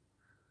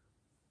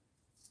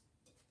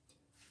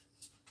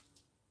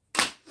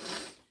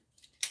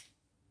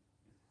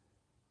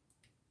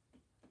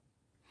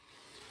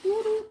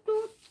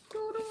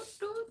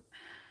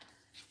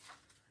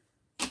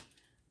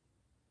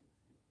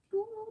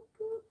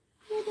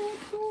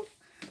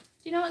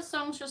 Do you know what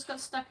songs just got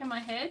stuck in my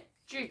head?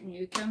 Duke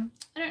Nukem.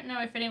 I don't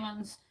know if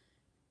anyone's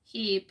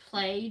here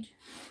played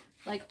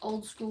like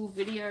old school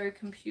video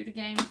computer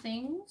game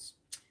things.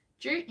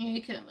 Duke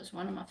Nukem was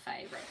one of my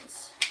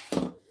favorites.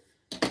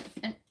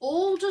 And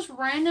all just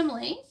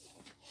randomly,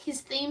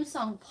 his theme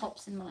song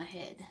pops in my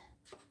head.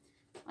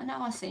 I know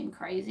I seem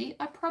crazy.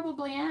 I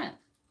probably am.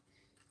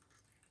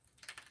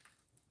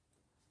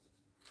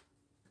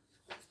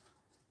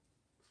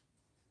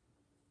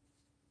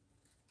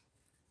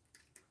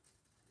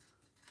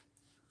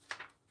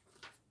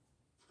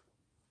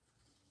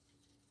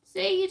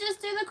 See, you just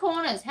do the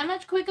corners. How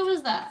much quicker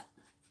was that?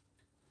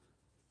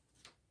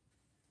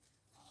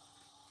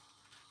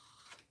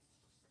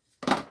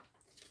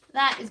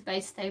 That is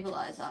base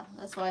stabilizer.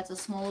 That's why it's a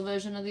smaller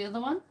version of the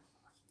other one.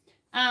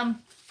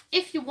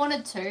 If you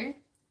wanted to,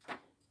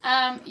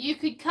 you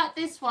could cut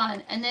this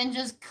one and then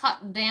just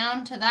cut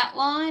down to that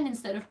line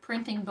instead of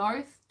printing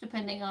both,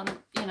 depending on,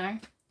 you know,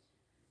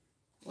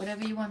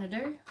 whatever you want to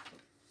do.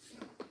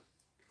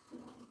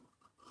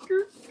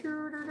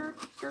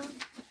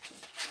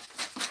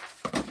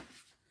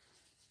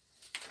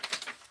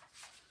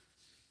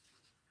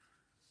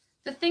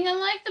 The thing I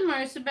like the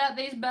most about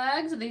these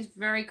bags are these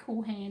very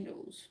cool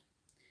handles.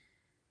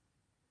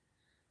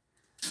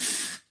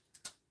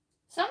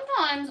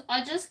 Sometimes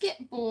I just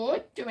get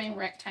bored doing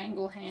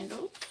rectangle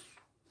handles.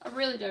 I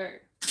really do.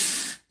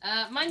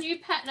 My new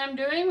pattern I'm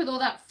doing with all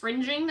that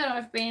fringing that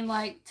I've been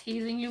like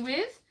teasing you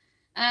with,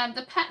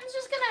 the pattern's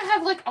just going to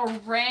have like a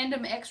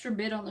random extra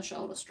bit on the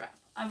shoulder strap.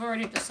 I've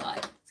already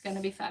decided. It's going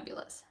to be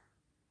fabulous.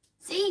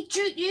 See,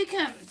 Duke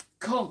Nukem,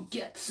 come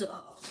get some.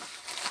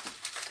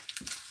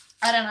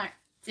 I don't know.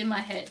 It's in my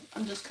head.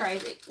 I'm just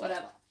crazy.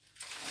 Whatever.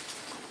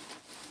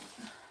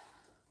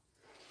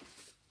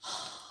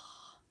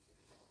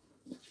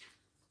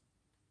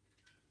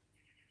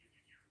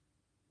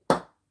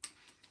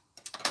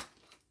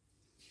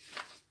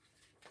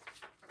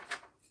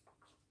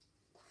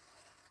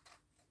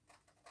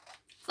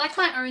 like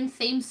my own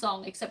theme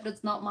song, except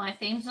it's not my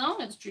theme song.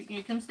 It's Duke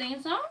Nukem's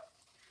theme song.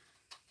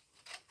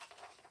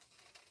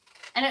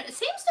 And it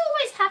seems to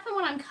always happen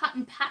when I'm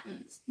cutting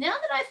patterns. Now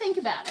that I think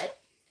about it,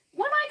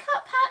 when I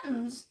cut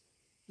patterns,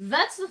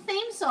 that's the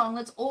theme song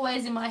that's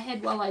always in my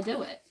head while I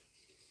do it.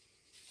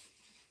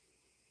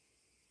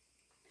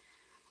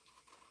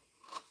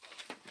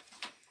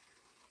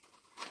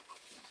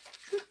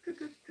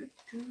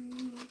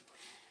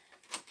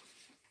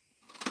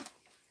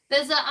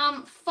 There's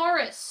a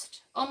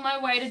forest on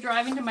my way to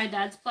driving to my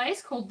dad's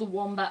place called the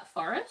Wombat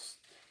Forest.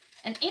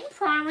 And in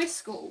primary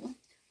school,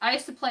 I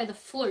used to play the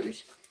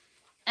flute.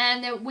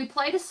 And we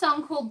played a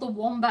song called the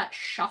Wombat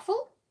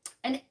Shuffle.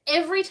 And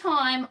every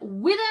time,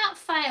 without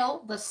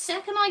fail, the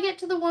second I get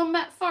to the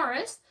Wombat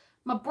Forest,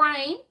 my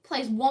brain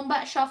plays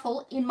Wombat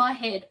Shuffle in my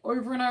head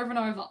over and over and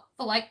over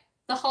for like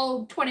the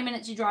whole 20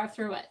 minutes you drive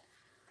through it.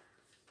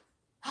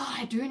 Oh,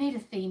 I do need a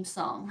theme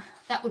song.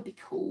 That would be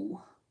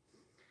cool.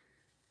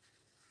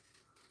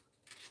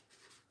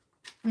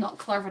 I'm not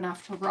clever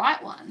enough to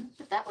write one,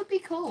 but that would be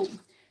cool.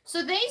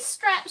 So these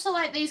straps are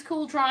like these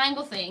cool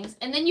triangle things,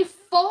 and then you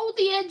fold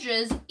the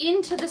edges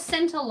into the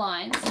center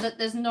line so that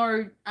there's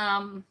no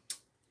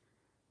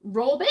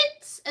raw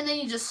bits, and then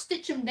you just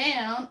stitch them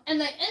down,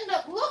 and they end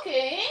up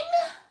looking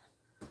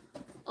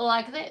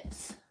like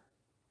this.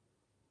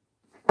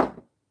 How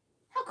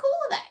cool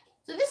are they?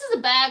 So this is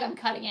a bag I'm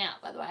cutting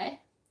out, by the way.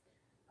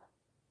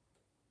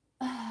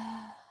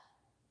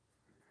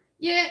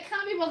 Yeah,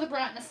 can't be bothered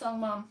writing a song,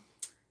 Mum.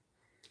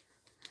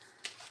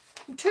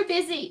 I'm too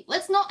busy.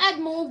 Let's not add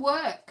more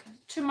work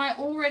to my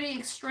already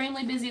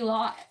extremely busy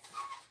life.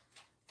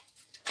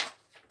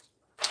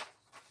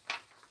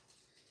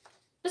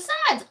 Besides,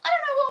 I don't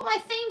know what my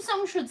theme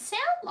song should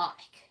sound like.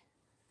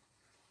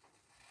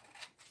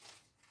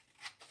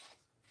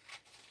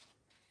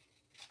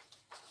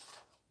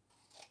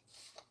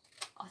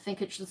 I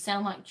think it should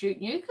sound like Duke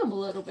Nukem a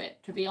little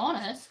bit, to be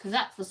honest, because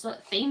that's the sort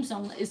of theme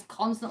song that is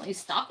constantly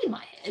stuck in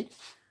my head.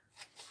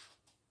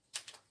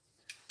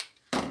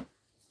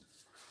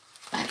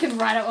 I can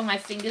write it with my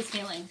fingers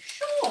feeling.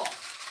 Sure.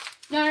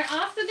 Now,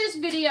 after this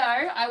video,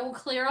 I will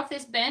clear off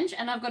this bench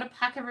and I've got to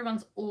pack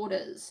everyone's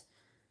orders.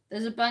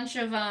 There's a bunch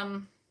of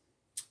vinyl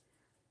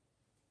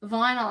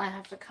I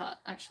have to cut,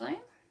 actually.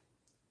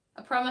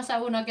 I promise I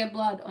will not get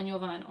blood on your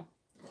vinyl.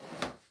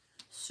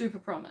 Super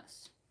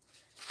promise.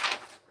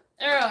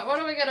 Alright, what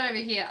do we got over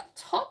here?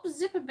 Top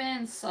zipper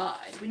band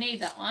side. We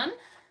need that one.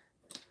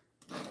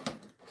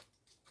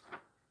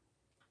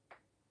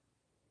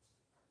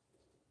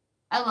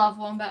 I love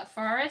Wombat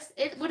Forest.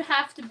 It would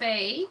have to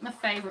be my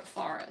favourite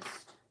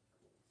forest.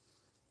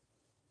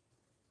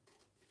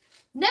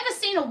 Never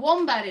seen a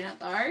wombat in it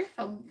though, if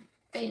I'm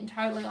being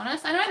totally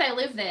honest. I know they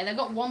live there. They've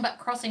got wombat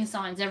crossing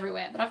signs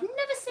everywhere, but I've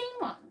never seen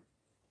one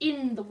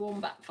in the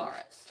Wombat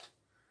Forest.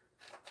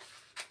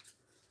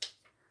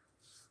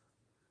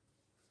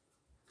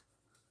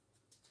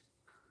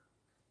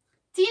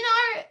 Do you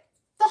know,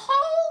 the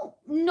whole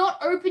not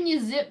open your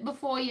zip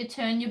before you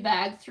turn your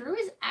bag through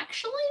is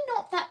actually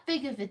not that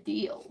big of a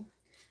deal.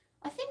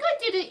 I think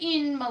I did it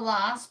in my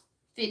last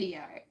video.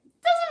 It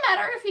doesn't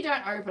matter if you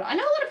don't open it. I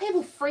know a lot of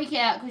people freak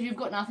out because you've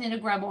got nothing to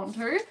grab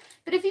onto,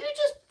 but if you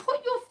just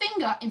put your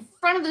finger in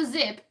front of the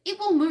zip, it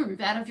will move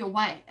out of your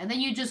way, and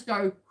then you just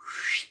go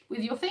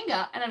with your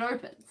finger and it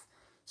opens.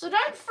 So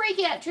don't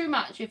freak out too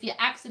much if you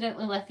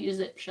accidentally left your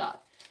zip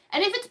shut.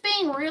 And if it's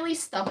being really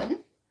stubborn,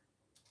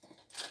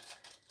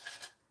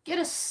 get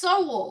a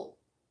sewall,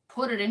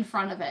 put it in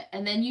front of it,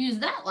 and then use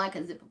that like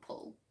a zipper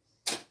pull.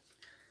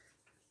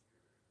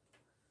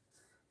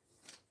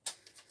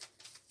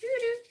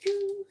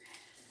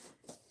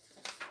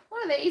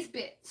 What are these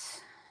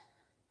bits?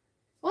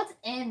 What's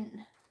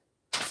N?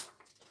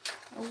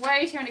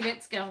 Way too many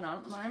bits going on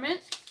at the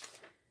moment.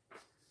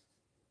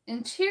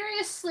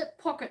 Interior slip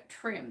pocket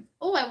trim.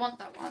 Oh, I want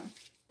that one.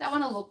 That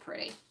one will look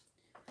pretty.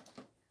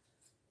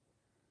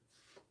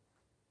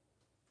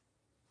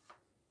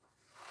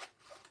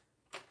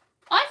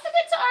 I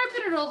forget to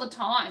open it all the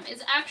time.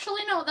 It's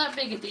actually not that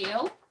big a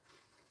deal.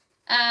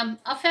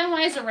 I found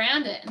ways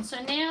around it. And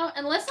so now,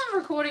 unless I'm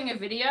recording a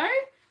video,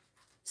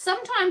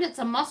 sometimes it's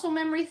a muscle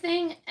memory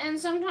thing, and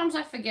sometimes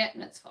I forget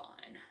and it's fine.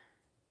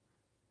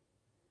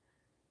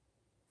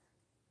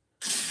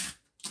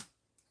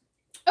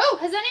 Oh,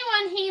 has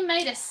anyone here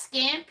made a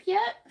scamp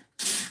yet?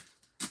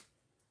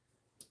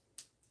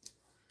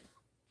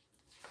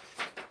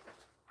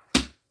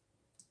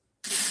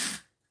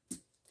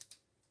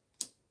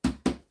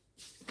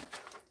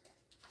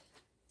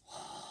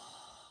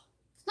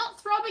 It's not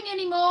throbbing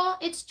anymore.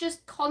 It's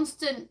just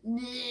constant.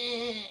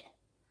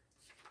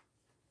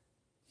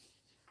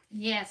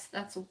 Yes,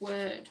 that's a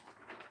word.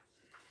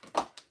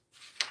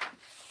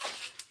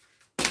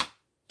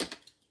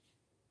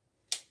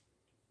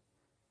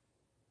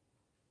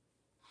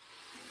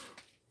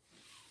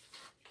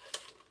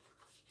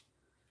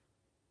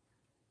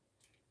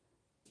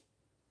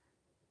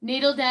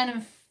 Needle down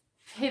and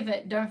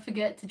pivot. Don't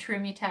forget to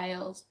trim your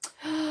tails.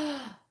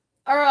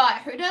 All All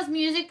right, who does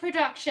music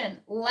production?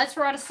 Let's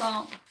write a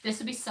song. This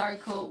would be so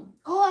cool.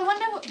 Oh, I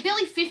wonder what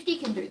Billy 50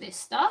 can do this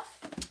stuff.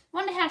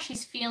 Wonder how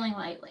she's feeling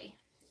lately.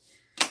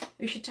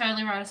 We should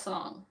totally write a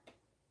song.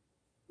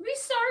 It'd be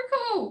so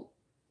cool.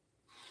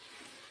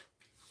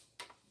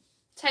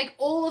 Take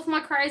all of my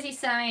crazy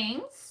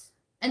sayings,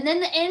 and then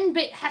the end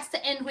bit has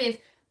to end with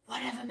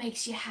whatever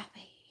makes you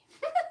happy.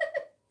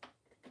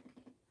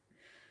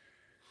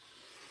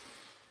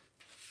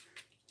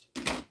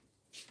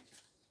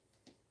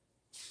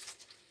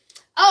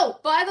 Oh,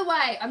 by the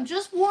way, I'm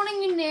just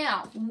warning you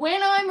now,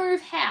 when I move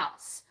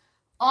house,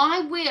 I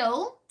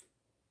will,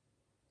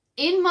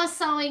 in my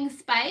sewing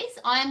space,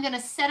 I am going to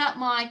set up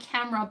my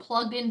camera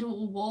plugged into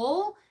a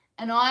wall,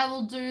 and I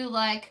will do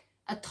like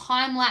a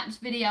time-lapse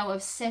video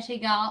of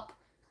setting up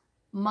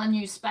my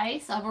new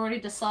space. I've already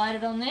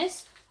decided on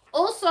this.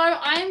 Also,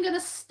 I am going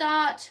to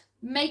start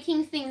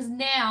making things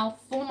now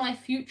for my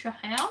future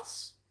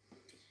house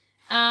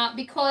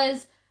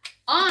because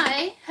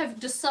I have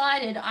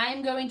decided I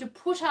am going to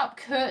put up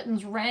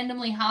curtains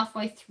randomly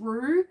halfway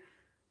through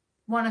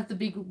one of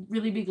the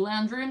really big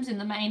lounge rooms in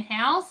the main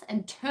house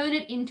and turn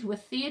it into a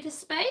theatre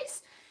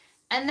space.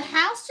 And the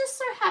house just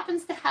so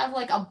happens to have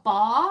like a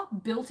bar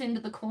built into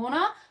the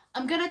corner.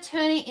 I'm going to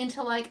turn it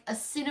into like a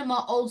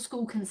cinema old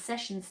school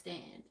concession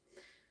stand.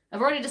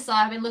 I've already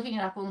decided. I've been looking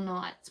it up all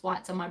night. It's why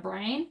it's on my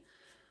brain.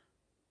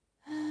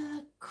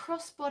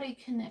 Crossbody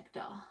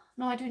connector.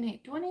 No, I do I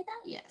need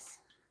that? Yes.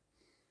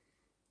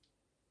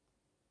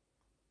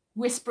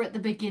 Whisper at the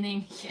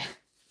beginning. Yeah.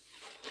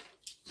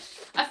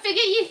 I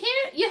figure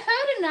you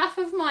heard enough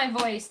of my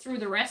voice through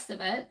the rest of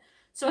it,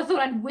 so I thought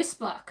I'd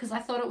whisper because I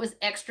thought it was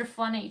extra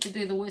funny to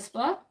do the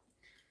whisper.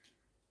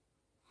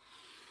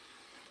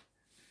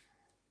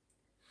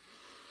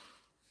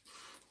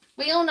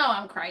 We all know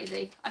I'm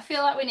crazy. I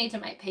feel like we need to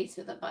make peace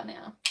with it by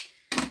now.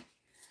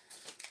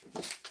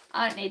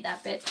 I don't need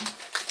that bit.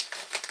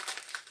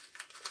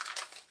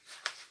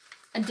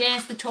 And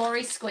dance the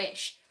Tory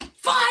squish.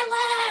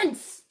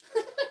 Violence!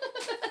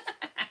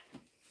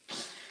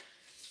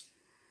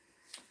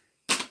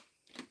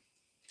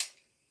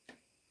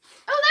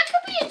 Oh, that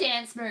could be a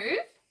dance move.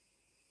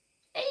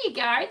 There you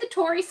go, the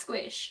Tory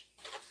squish.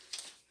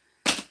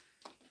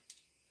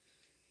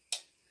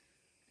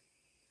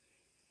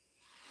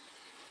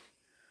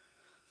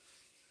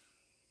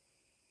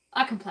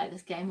 I can play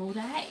this game all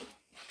day.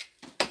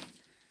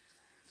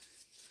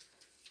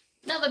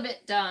 Another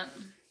bit done.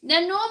 Now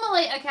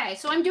normally, okay,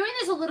 so I'm doing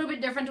this a little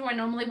bit different to what I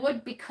normally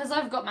would because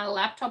I've got my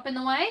laptop in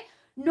the way.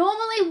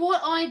 Normally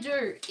what I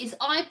do is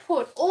I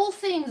put all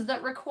things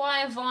that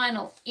require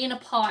vinyl in a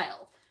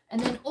pile,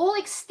 and then all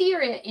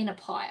exterior in a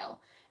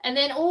pile, and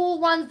then all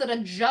ones that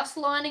are just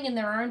lining in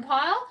their own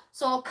pile.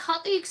 So I'll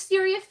cut the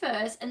exterior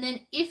first, and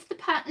then if the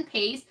pattern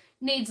piece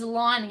needs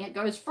lining, it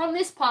goes from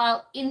this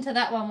pile into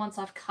that one once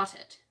I've cut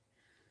it.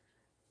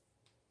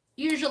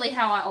 Usually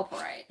how I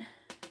operate.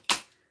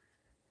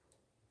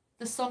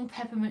 The song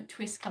Peppermint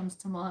Twist comes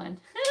to mind.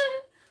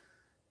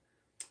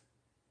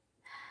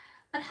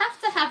 I'd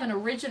have to have an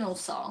original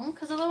song,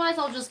 because otherwise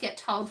I'll just get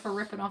told for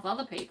ripping off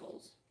other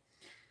people's.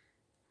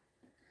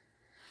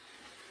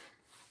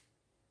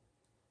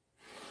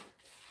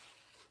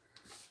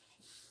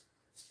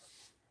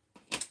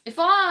 If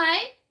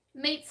I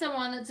meet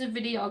someone that's a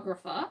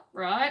videographer,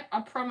 right,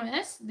 I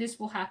promise this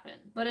will happen.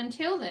 But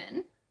until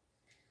then,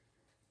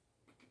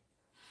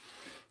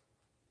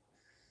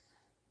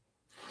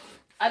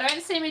 I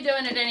don't see me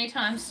doing it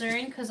anytime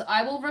soon because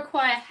I will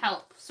require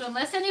help. So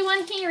unless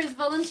anyone here is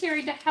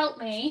volunteering to help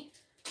me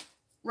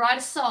write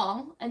a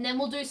song, and then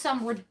we'll do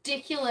some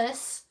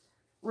ridiculous,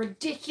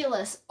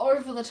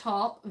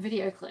 over-the-top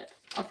video clip.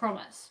 I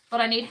promise.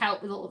 But I need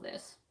help with all of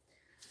this.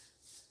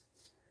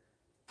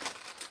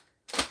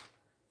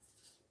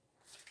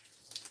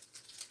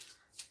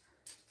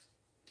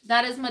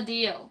 That is my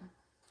deal.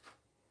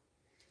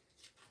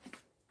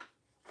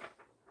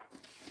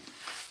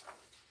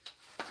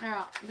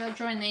 Alright, I'm going to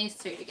join these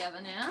two together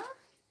now.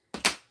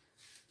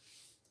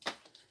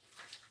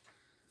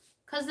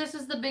 Because this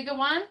is the bigger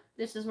one,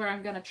 this is where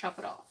I'm going to chop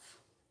it off.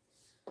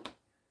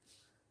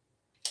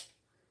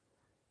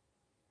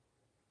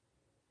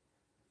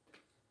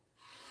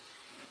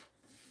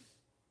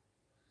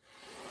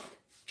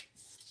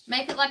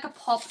 Make it like a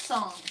pop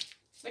song.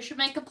 We should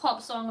make a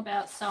pop song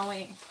about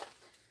sewing.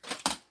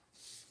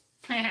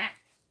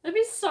 That'd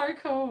be so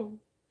cool.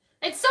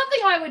 It's something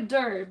I would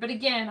do, but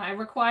again, I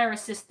require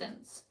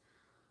assistance.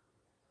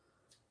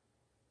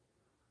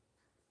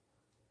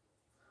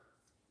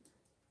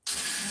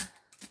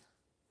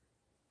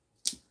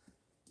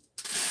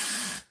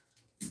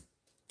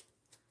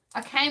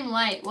 I came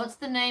late. What's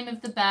the name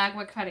of the bag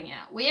we're cutting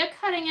out? We are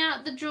cutting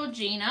out the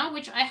Georgina,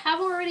 which I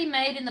have already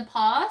made in the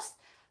past,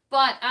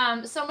 but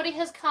somebody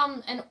has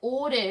come and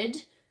ordered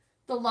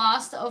the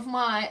last of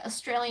my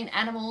Australian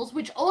animals,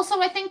 which also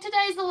I think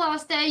today's the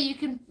last day you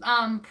can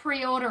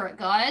pre-order it,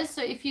 guys.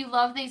 So if you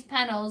love these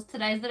panels,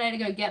 today's the day to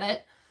go get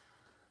it.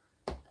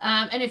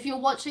 And if you're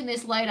watching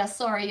this later,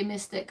 sorry you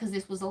missed it because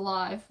this was a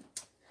live.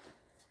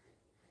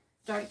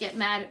 Don't get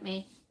mad at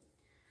me.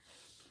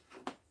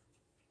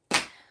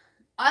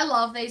 I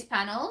love these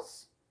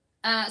panels.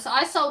 So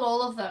I sold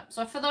all of them.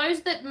 So for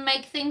those that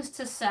make things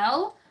to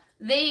sell,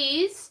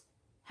 these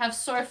have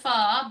so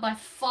far, by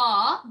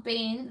far,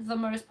 been the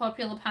most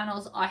popular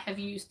panels I have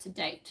used to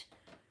date.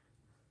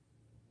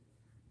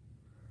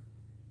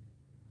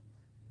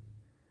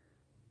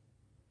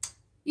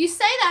 You say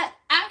that,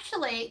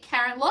 actually,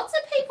 Karen, lots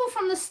of people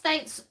from the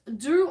States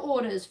do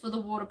orders for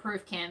the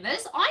waterproof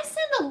canvas. I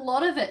send a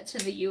lot of it to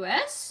the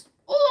US,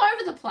 all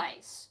over the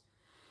place.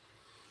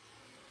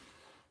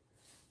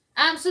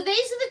 So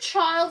these are the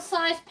child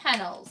size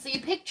panels. So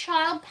you pick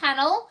child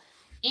panel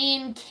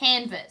in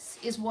canvas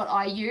is what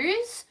I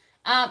use,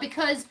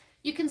 because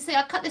you can see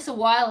I cut this a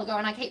while ago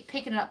and I keep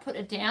picking it up, put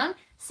it down.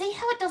 See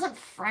how it doesn't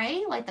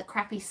fray like the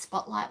crappy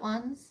Spotlight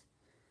ones?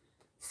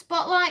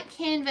 Spotlight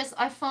canvas,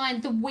 I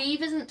find the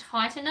weave isn't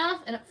tight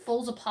enough and it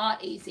falls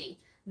apart easy.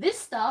 This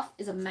stuff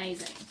is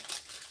amazing.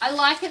 I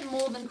like it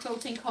more than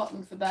quilting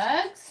cotton for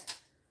bags.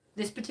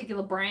 This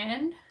particular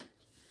brand,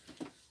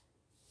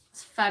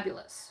 it's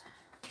fabulous.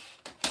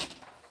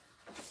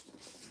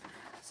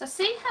 So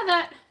see how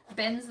that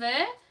bends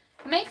there?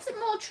 It makes it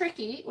more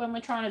tricky when we're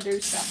trying to do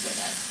stuff with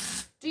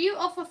it. Do you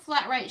offer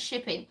flat rate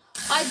shipping?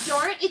 I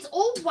don't. It's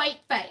all weight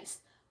based.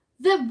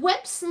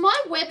 My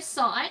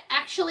website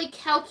actually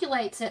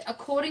calculates it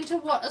according to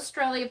what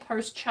Australia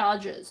Post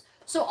charges.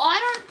 So I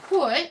don't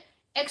put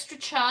extra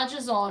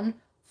charges on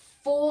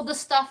for the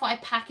stuff I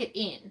pack it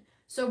in.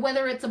 So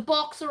whether it's a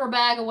box or a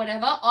bag or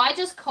whatever, I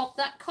just cop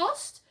that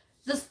cost.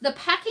 The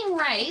packing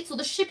rates or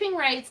the shipping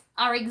rates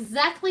are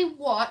exactly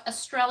what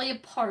Australia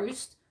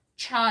Post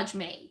charge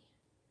me.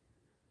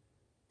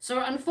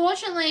 So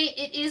unfortunately,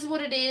 it is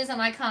what it is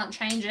and I can't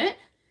change it.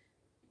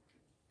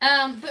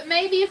 But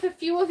maybe if a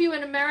few of you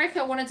in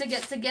America wanted to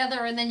get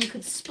together and then you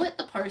could split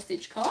the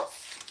postage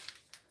costs,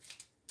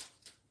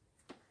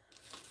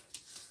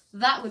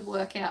 that would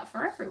work out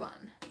for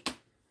everyone.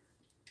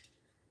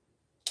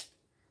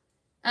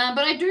 But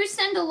I do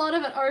send a lot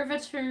of it over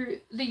to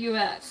the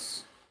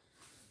US.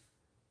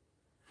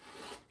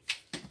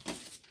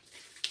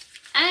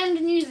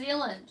 And New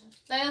Zealand.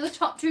 They are the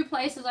top 2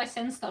 places I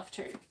send stuff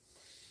to.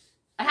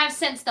 I have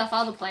sent stuff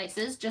other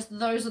places, just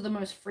those are the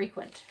most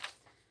frequent.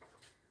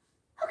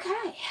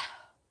 Okay.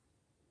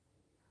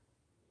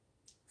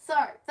 So,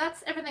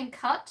 that's everything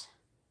cut.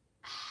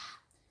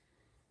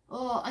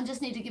 Oh, I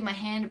just need to give my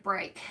hand a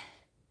break.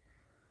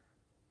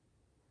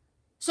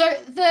 So,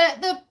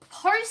 the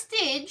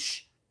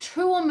postage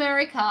to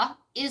America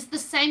is the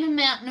same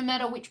amount no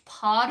matter which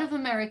part of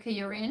America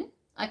you're in.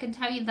 I can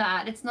tell you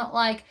that. It's not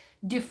like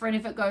different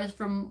if it goes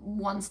from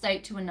one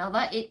state to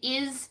another. It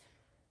is...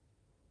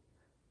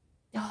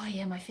 Oh,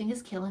 yeah, my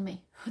finger's killing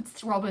me. It's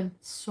throbbing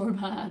so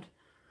bad.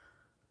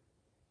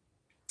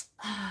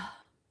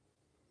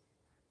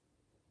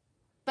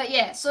 But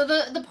yeah, so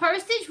the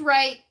postage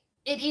rate,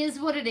 it is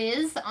what it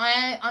is.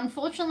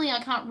 Unfortunately,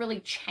 I can't really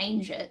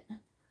change it.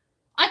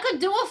 I could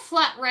do a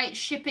flat rate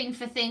shipping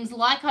for things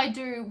like I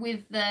do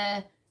with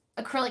the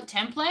acrylic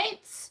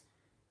templates.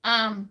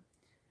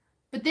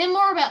 But they're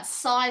more about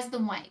size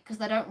than weight because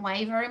they don't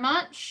weigh very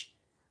much.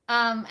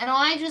 And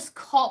I just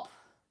cop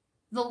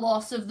the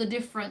loss of the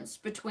difference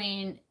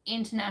between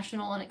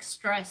international and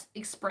express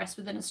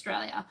within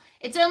Australia.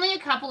 It's only a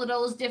couple of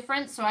dollars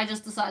difference, so I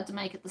just decided to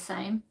make it the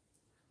same.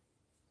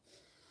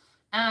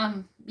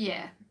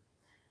 Yeah.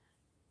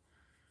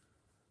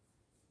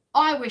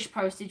 I wish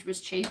postage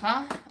was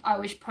cheaper. I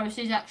wish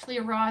postage actually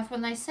arrived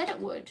when they said it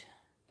would.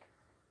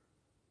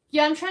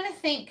 Yeah, I'm trying to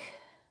think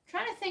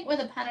where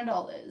the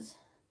Panadol is.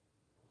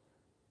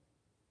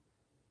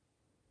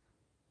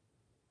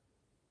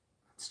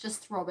 It's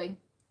just throbbing.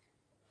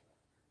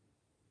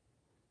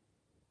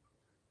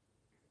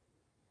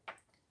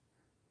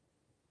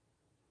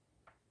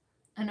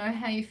 I know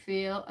how you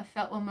feel. I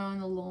felt while mowing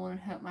the lawn and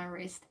hurt my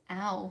wrist.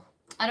 Ow.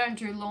 I don't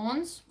do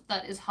lawns.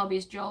 That is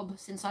hubby's job.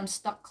 Since I'm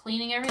stuck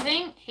cleaning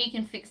everything, he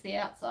can fix the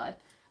outside.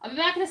 I'll be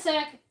back in a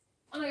sec.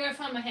 I'm going to go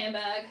find my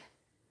handbag.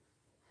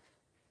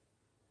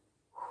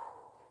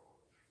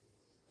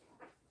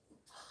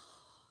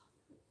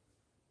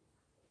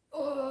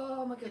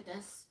 Oh my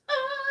goodness.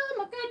 Oh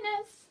my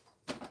goodness.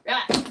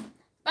 Right.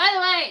 By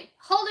the way,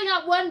 holding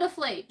up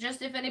wonderfully,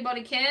 just if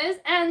anybody cares,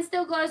 and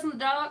still glows in the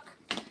dark.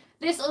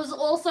 This was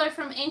also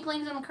from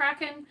Inklings and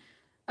Kraken.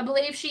 I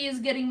believe she is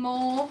getting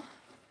more.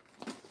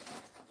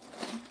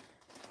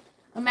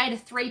 I made a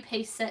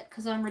 3-piece set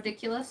because I'm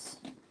ridiculous.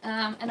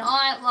 And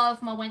I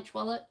love my Wench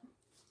wallet.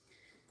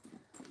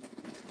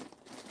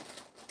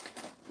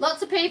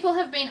 Lots of people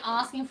have been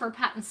asking for a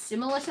pattern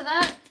similar to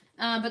that,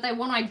 but they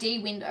want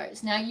ID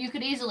windows. Now, you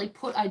could easily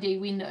put ID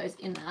windows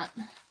in that.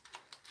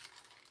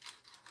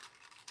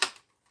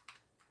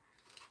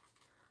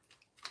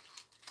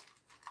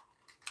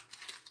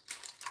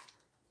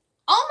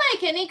 I'll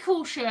make any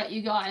cool shirt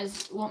you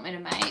guys want me to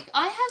make.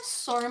 I have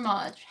so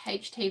much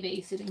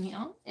HTV sitting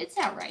here. It's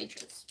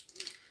outrageous.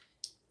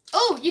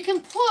 Oh, you can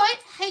put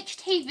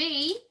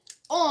HTV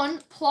on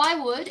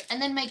plywood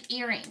and then make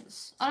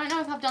earrings. I don't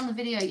know if I've done the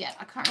video yet.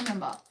 I can't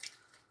remember.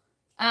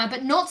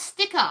 But not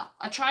sticker.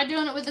 I tried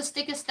doing it with the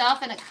sticker stuff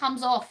and it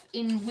comes off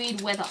in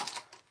weird weather.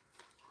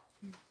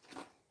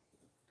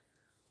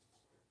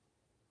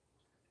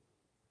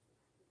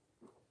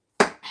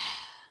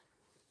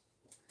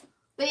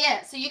 But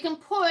yeah, so you can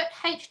put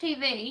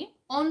HTV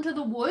onto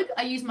the wood.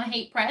 I use my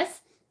heat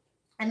press.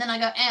 And then I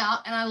go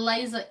out and I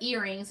laser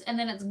earrings and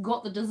then it's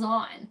got the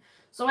design.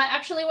 So I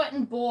actually went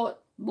and bought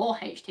more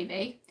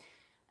HTV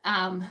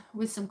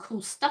with some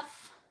cool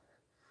stuff.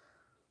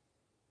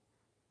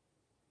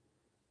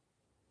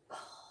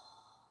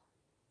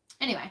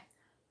 Anyway,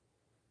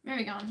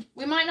 moving on.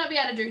 We might not be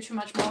able to do too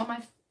much more.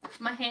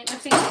 My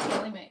finger's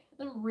killing me.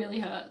 It really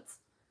hurts.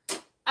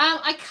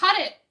 I cut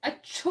it. I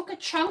took a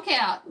chunk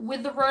out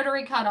with the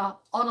rotary cutter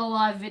on a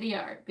live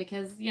video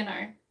because, you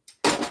know,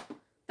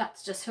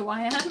 that's just who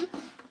I am.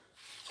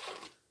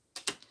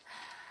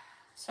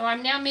 So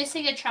I'm now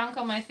missing a chunk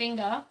on my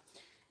finger,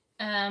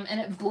 and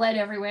it bled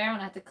everywhere and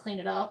I had to clean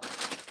it up.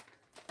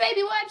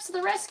 Baby wipes to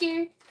the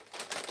rescue.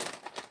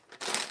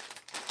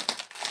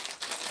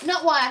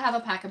 Not why I have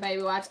a pack of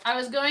baby wipes. I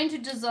was going to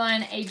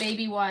design a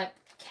baby wipe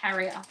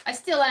carrier. I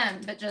still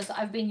am, but just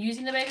I've been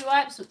using the baby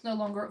wipes, so it's no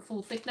longer at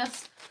full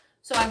thickness.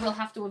 So I will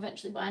have to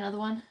eventually buy another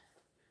one.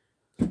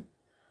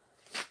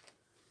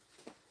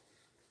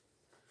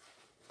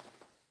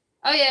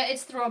 Oh yeah,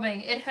 it's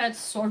throbbing. It hurts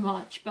so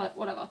much, but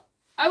whatever.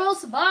 I will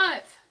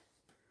survive.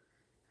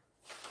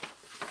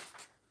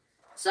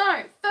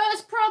 So,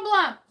 first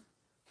problem.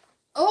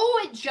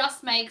 Oh, it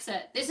just makes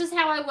it. This is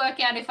how I work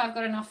out if I've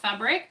got enough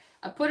fabric.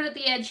 I put it at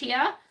the edge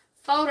here,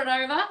 fold it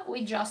over,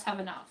 we just have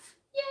enough.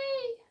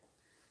 Yay!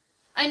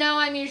 I know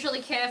I'm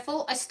usually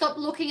careful. I stopped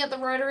looking at the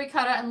rotary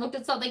cutter and looked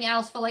at something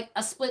else for like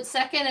a split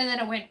second and then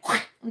it went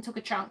and took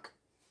a chunk.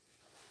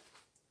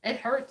 It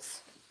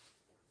hurts.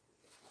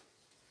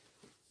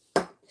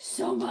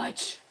 So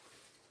much.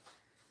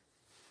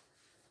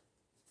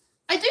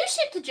 I do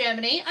ship to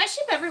Germany. I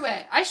ship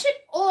everywhere. I ship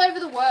all over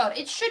the world.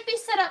 It should be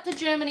set up to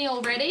Germany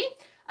already.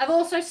 I've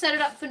also set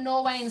it up for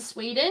Norway and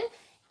Sweden.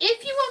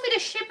 If you want me to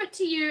ship it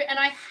to you and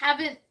I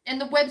haven't,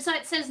 and the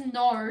website says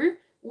no,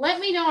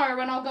 let me know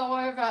and I'll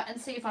go over and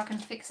see if I can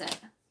fix it.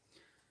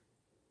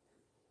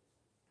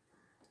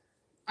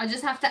 I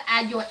just have to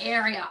add your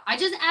area. I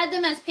just add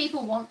them as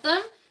people want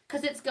them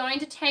because it's going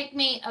to take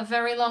me a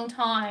very long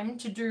time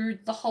to do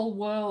the whole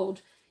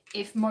world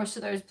if most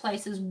of those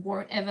places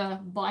won't ever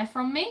buy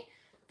from me.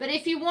 But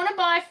if you want to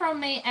buy from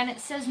me and it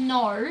says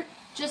no,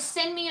 just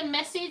send me a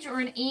message or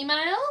an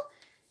email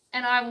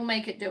and I will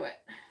make it do it.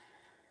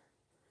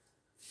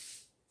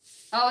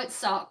 Oh, it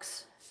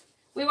sucks.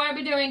 We won't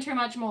be doing too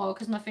much more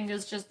because my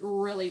finger's just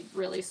really,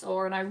 really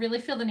sore and I really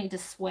feel the need to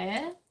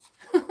swear.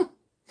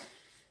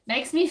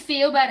 Makes me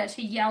feel better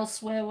to yell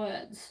swear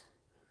words.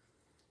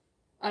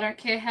 I don't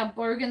care how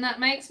bogan that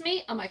makes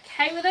me. I'm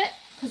okay with it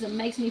because it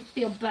makes me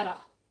feel better.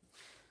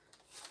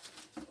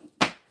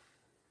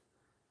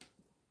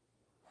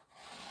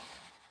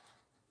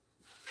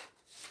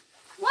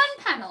 One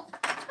panel.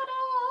 Ta-da!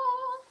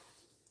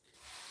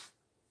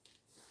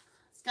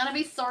 It's gonna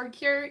be so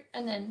cute.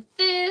 And then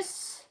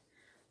this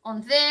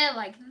on there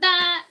like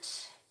that.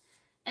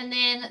 And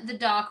then the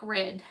dark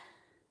red.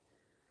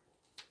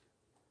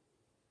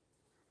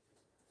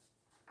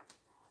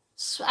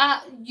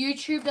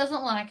 YouTube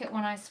doesn't like it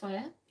when I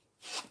swear.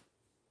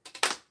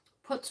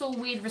 Puts all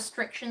weird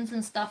restrictions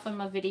and stuff on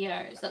my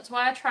videos. That's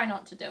why I try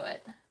not to do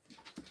it.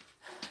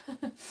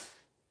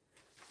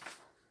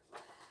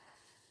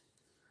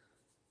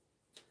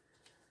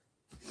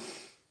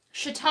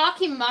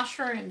 Shiitake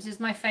mushrooms is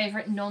my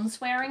favorite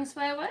non-swearing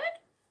swear word.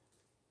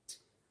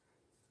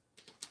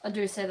 I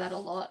do say that a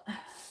lot.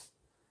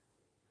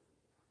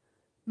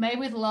 Made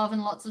with love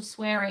and lots of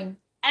swearing.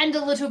 And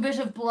a little bit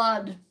of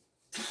blood.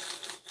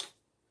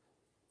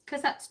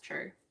 Because that's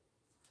true.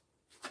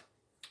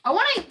 I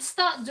want to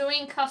start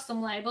doing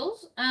custom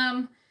labels.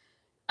 I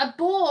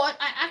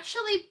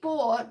actually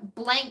bought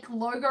blank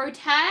logo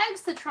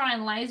tags to try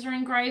and laser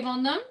engrave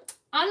on them.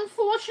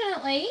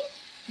 Unfortunately,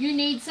 you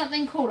need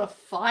something called a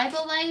fiber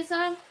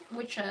laser,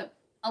 which are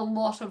a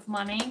lot of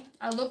money.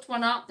 I looked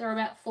one up. They're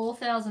about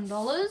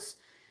 $4,000.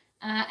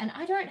 And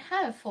I don't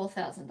have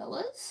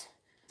 $4,000.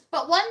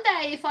 But one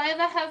day, if I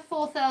ever have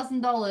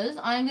 $4,000,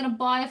 I'm going to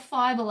buy a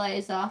fiber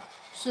laser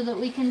so that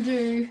we can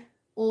do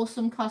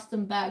awesome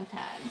custom bag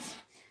tags.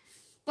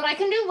 But I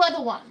can do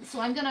leather ones, so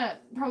I'm going to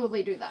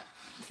probably do that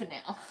for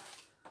now.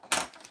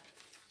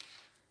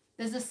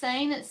 There's a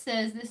saying that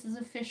says this is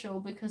official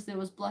because there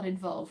was blood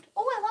involved.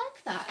 Oh, I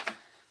like that.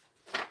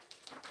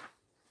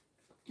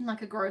 In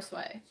like a gross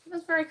way.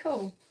 That's very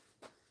cool.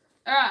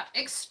 Alright,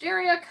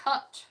 exterior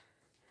cut.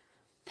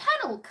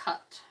 Panel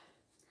cut.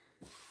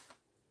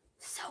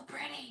 So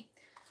pretty.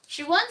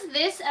 She wants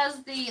this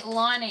as the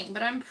lining,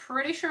 but I'm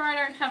pretty sure I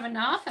don't have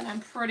enough, and I'm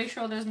pretty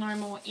sure there's no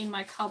more in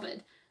my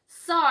cupboard.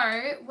 So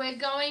we're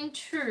going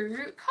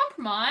to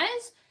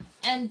compromise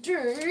and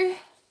do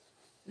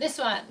this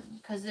one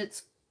because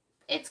it's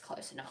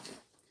close enough,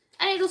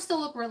 and it'll still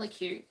look really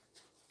cute.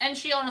 And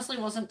she honestly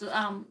wasn't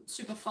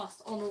super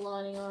fussed on the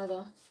lining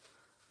either.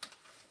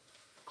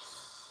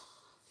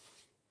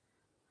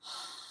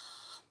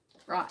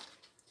 right.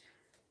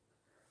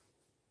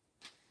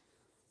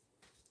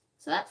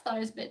 So that's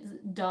those bits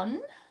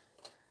done.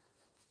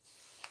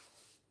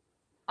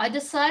 I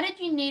decided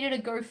you needed a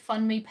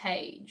GoFundMe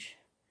page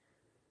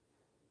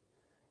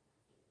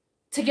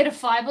to get a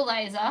fiber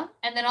laser,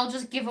 and then I'll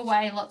just give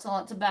away lots and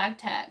lots of bag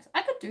tags.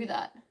 I could do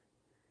that.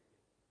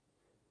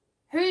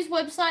 Whose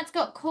website's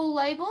got cool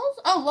labels?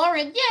 Oh,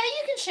 Lauren. Yeah,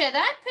 you can share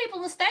that. People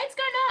in the States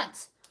go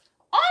nuts.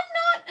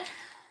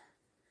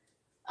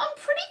 I'm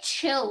pretty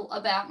chill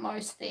about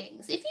most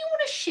things. If you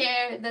want to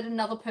share that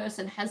another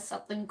person has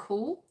something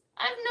cool,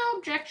 I have no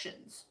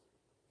objections.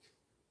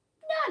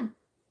 None.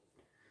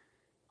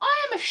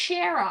 I am a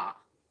sharer.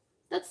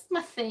 That's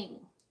my thing.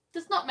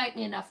 Does not make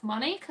me enough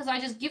money because I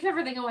just give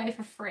everything away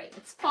for free.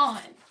 It's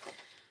fine.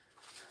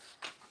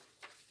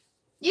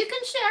 You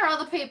can share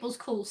other people's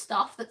cool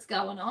stuff that's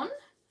going on.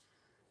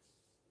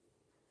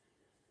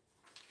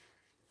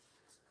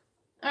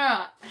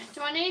 Alright,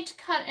 do I need to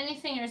cut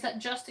anything or is that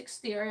just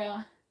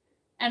exterior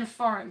and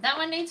foam? That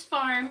one needs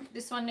foam,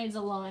 this one needs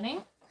a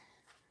lining.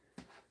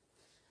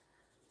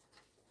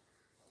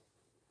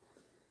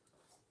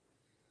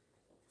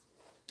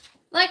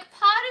 Like,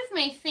 part of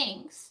me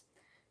thinks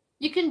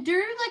you can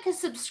do like a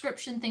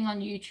subscription thing on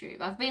YouTube.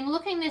 I've been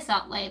looking this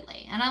up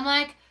lately and I'm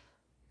like,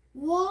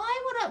 why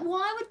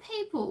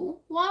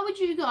would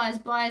you guys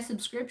buy a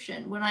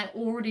subscription when I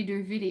already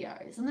do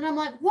videos? And then I'm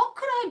like, what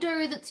could I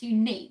do that's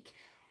unique?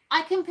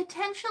 I can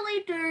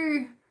potentially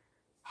do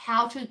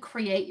how to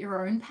create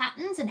your own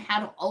patterns and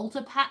how to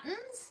alter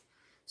patterns.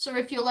 So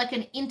if you're like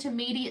an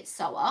intermediate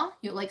sewer,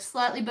 you're like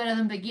slightly better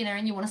than beginner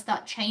and you want to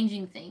start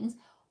changing things,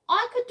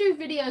 I could do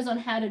videos on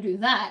how to do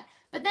that.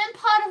 But then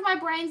part of my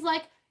brain's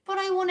like, but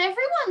I want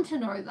everyone to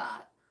know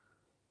that.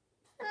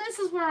 And this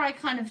is where I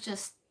kind of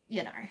just,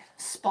 you know,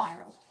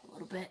 spiral a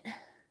little bit.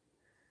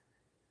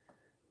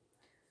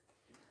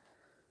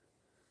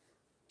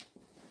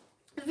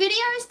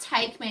 Videos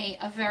take me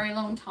a very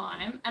long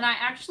time and I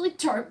actually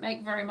don't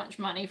make very much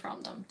money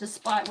from them,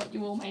 despite what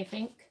you all may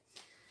think.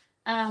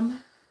 You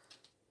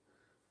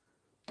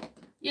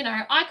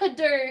know, I could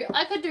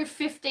do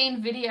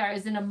 15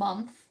 videos in a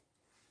month.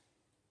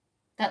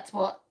 That's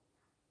what,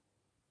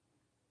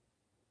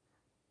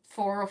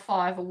 4 or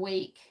 5 a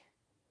week.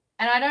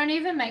 And I don't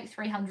even make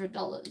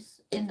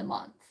 $300 in the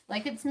month.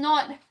 Like, it's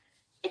not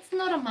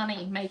a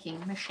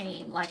money-making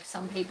machine like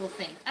some people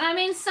think. And I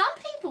mean, some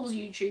people's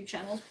YouTube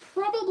channels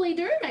probably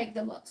do make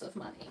them lots of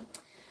money.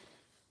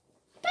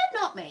 But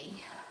not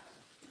me.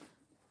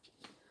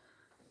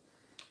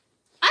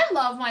 I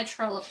love my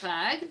Trollope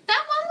bag.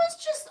 That one was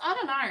just, I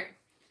don't know.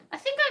 I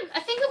think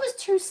it was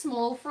too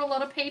small for a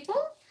lot of people.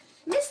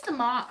 Mr.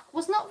 Mark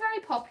was not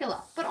very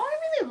popular, but I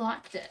really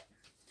liked it.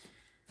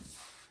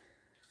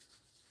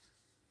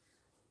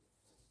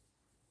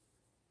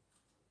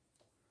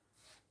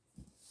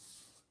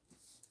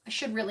 I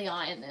should really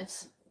iron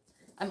this.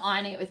 I'm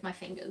ironing it with my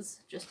fingers,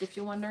 just if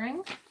you're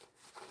wondering.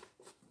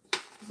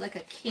 There's like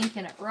a kink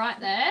in it right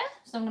there.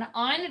 So I'm going to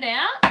iron it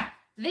out.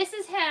 This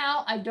is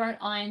how I don't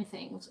iron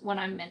things when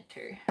I'm meant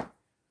to.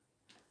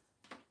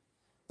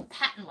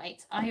 Pattern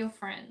weights are your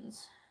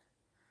friends.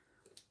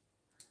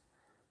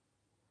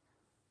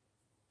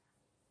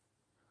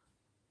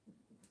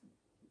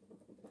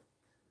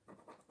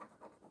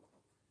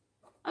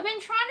 I've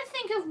been trying to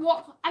think of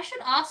what I should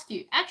ask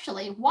you.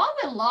 Actually, while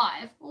we're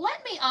live,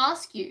 let me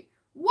ask you,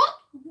 what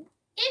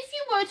if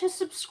you were to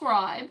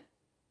subscribe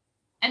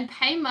and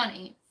pay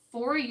money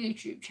for a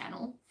YouTube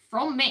channel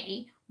from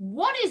me,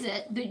 what is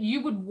it that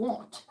you would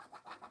want?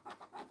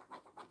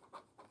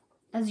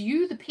 As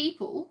you, the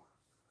people.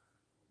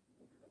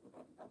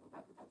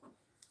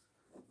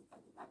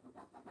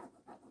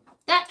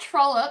 That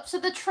Trollope, so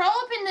the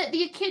Trollope in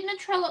the Echidna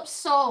Trollope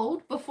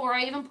sold before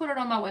I even put it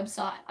on my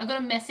website. I got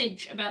a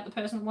message about the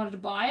person that wanted to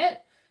buy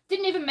it.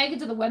 Didn't even make it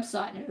to the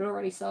website and it had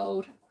already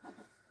sold.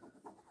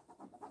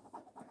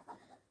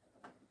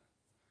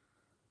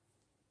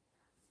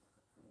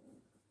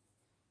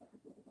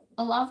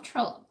 I love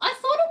Trollope. I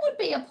thought it would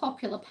be a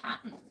popular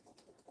pattern.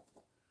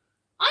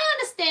 I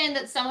understand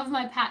that some of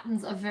my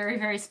patterns are very,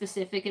 very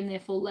specific and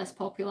therefore less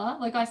popular.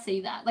 Like, I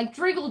see that. Like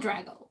Driggle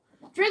Draggle.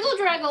 Driggle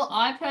Draggle,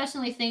 I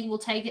personally think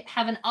will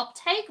have an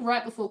uptake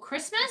right before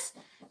Christmas,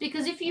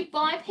 because if you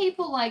buy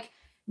people like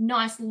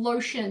nice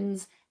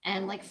lotions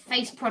and like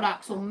face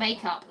products or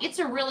makeup, it's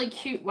a really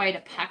cute way to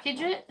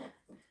package it.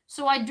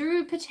 So I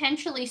do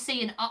potentially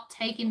see an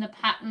uptake in the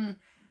pattern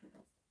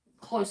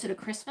closer to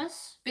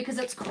Christmas because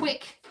it's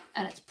quick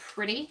and it's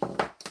pretty.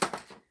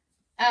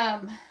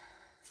 But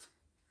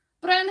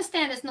I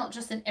understand it's not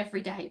just an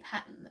everyday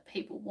pattern that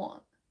people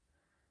want.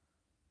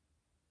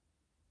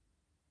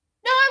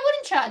 No, I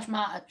wouldn't charge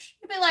much.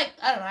 It'd be like,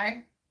 I don't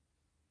know,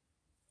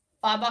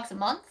 $5 a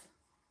month.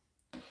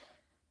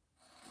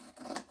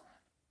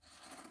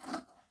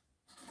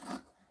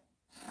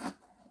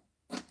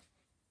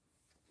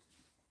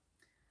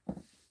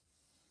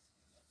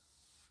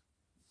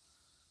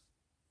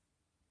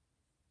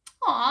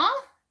 Aw,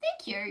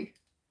 thank you.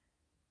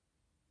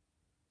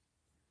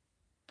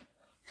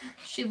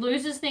 She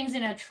loses things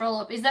in her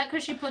trollop. Is that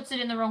because she puts it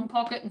in the wrong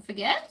pocket and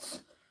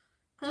forgets?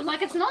 Because I'm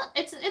like,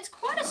 it's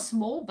quite a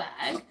small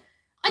bag.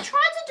 I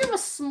tried to do a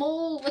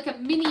small, like a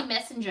mini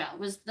messenger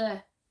was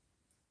the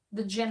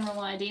general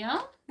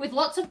idea, with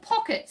lots of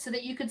pockets so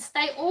that you could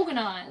stay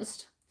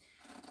organized.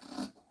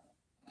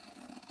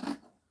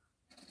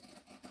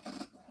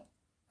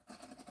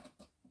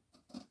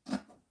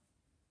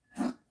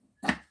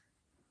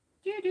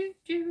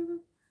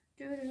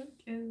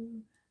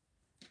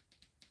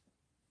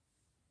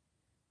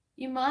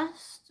 You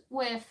must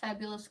wear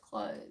fabulous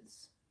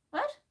clothes.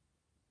 What?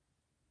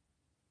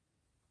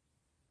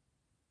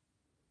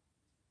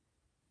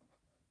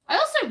 I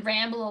also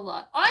ramble a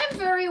lot. I'm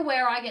very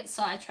aware I get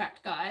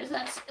sidetracked, guys.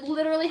 That's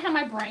literally how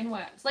my brain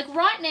works. Like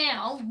right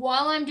now,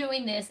 while I'm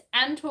doing this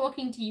and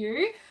talking to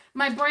you,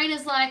 my brain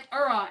is like,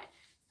 all right,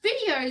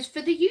 videos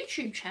for the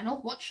YouTube channel,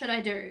 what should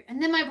I do?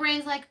 And then my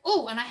brain's like,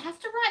 oh, and I have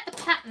to write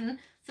the pattern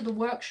for the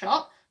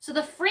workshop. So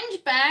the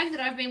fringe bag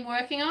that I've been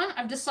working on,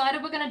 I've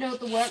decided we're going to do at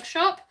the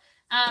workshop.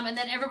 And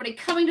then everybody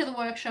coming to the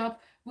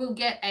workshop will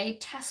get a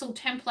tassel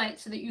template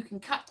so that you can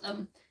cut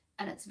them.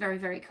 And it's very,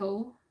 very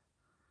cool.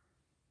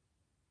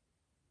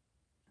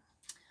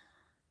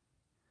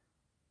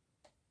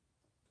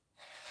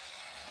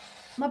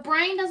 My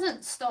brain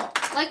doesn't stop.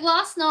 Like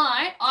last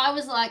night, I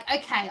was like,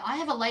 okay, I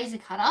have a laser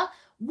cutter.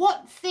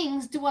 What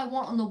things do I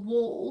want on the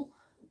wall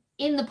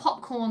in the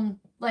popcorn,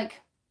 like,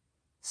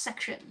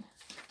 section?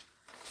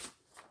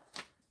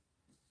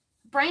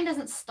 Brain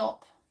doesn't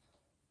stop.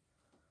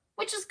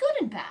 Which is good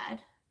and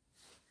bad.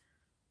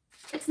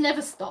 It's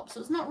never stopped,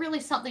 so it's not really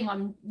something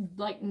I'm,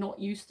 like, not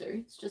used to.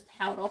 It's just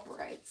how it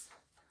operates.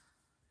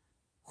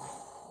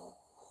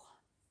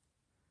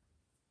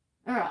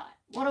 Alright,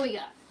 what do we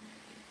got?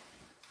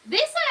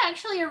 This I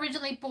actually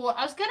originally bought.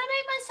 I was going to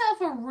make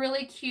myself a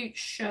really cute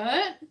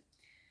shirt.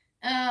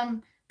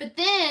 But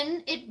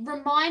then it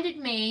reminded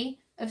me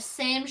of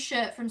Sam's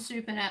shirt from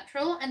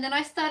Supernatural. And then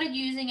I started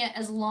using it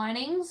as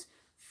linings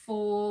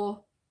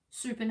for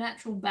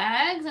Supernatural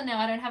bags. And now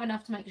I don't have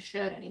enough to make a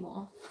shirt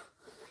anymore.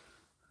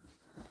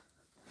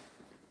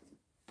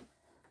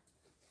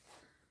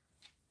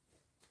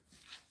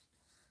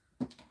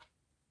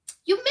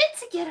 You're meant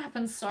to get up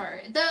and sew.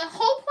 The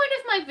whole point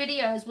of my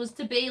videos was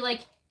to be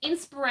like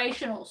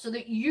inspirational so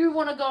that you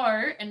want to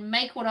go and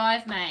make what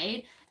I've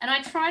made, and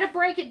I try to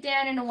break it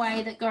down in a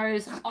way that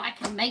goes, I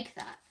can make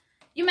that.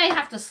 You may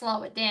have to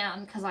slow it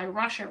down because I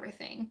rush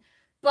everything,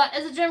 but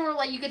as a general,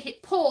 like, you could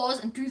hit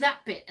pause and do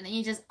that bit and then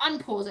you just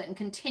unpause it and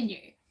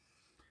continue.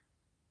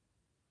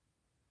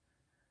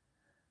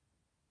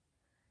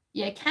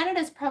 Yeah,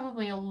 Canada's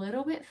probably a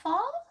little bit far.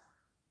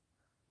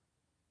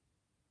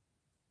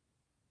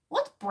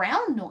 What's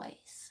brown noise?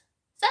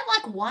 Is that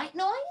like white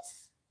noise?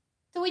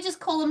 Do we just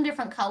call them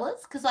different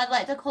colors? Because I'd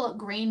like to call it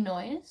green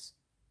noise.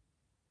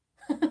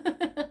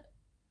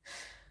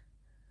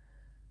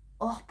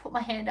 Oh, put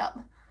my hand up.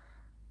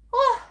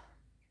 Oh.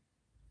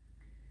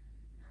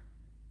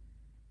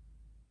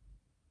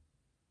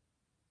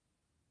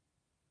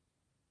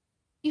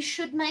 You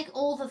should make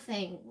all the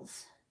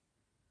things.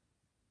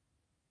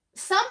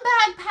 Some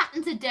bag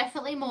patterns are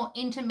definitely more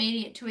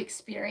intermediate to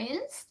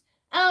experienced.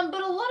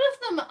 But a lot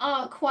of them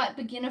are quite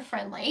beginner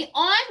friendly.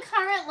 I'm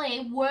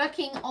currently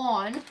working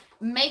on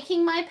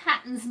making my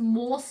patterns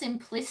more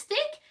simplistic,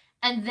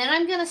 and then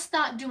I'm going to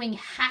start doing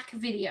hack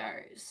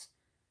videos.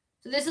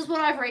 So this is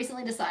what I've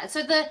recently decided.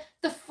 So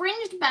the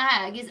fringed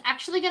bag is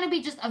actually going to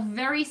be just a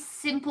very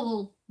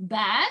simple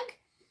bag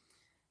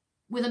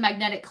with a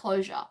magnetic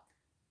closure.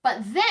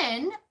 But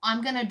then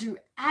I'm going to do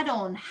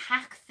add-on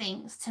hack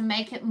things to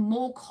make it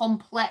more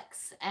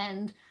complex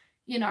and,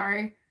 you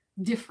know,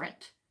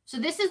 different. So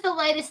this is the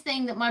latest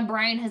thing that my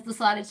brain has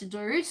decided to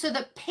do so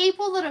that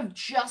people that have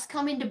just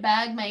come into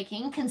bag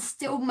making can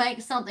still make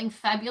something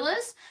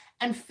fabulous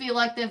and feel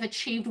like they've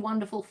achieved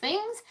wonderful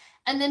things.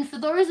 And then for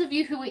those of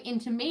you who are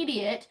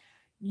intermediate,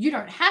 you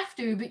don't have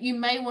to, but you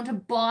may want to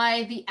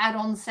buy the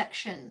add-on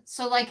section.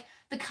 So like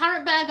the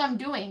current bag I'm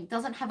doing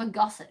doesn't have a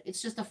gusset.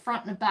 It's just a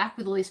front and a back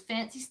with all this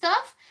fancy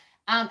stuff.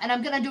 And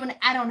I'm going to do an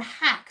add-on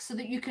hack so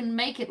that you can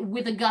make it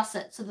with a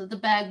gusset so that the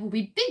bag will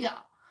be bigger.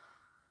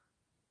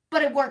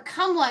 But it won't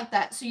come like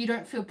that, so you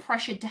don't feel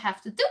pressured to have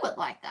to do it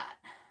like that.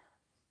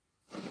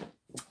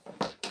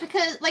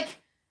 Because, like,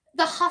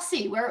 the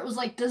Hussy, where it was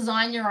like,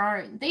 design your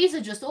own. These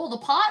are just all the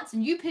parts,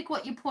 and you pick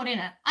what you put in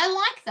it. I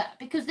like that,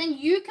 because then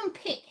you can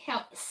pick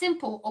how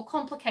simple or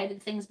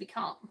complicated things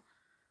become.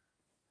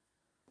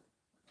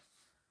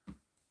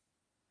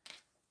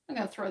 I'm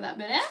going to throw that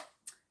bit out.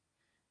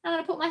 I'm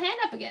going to put my hand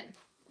up again.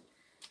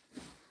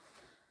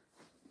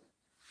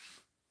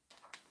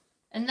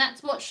 And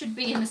that's what should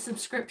be in the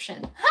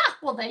subscription. Ha!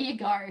 Well, there you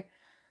go.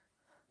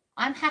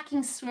 I'm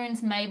hacking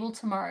Swoon's Mabel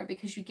tomorrow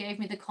because you gave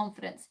me the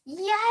confidence.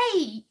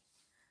 Yay!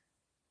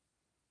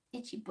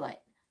 Itchy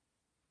butt.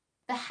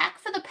 The hack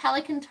for the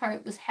pelican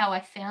tote was how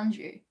I found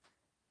you.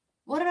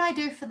 What did I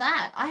do for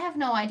that? I have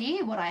no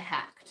idea what I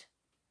hacked.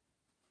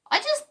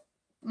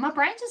 My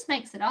brain just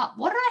makes it up.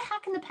 What did I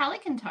hack in the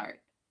pelican tote?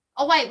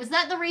 Oh, wait, was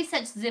that the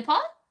research zipper?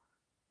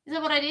 Is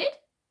that what I did?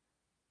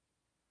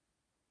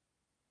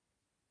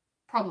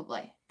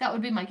 Probably. That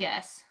would be my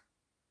guess.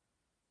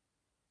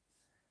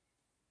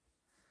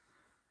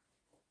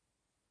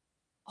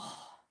 Oh,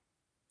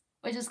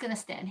 we're just going to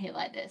stand here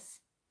like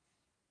this.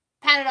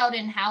 Panadol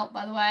didn't help,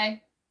 by the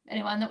way.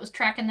 Anyone that was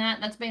tracking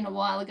that, that's been a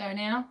while ago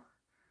now.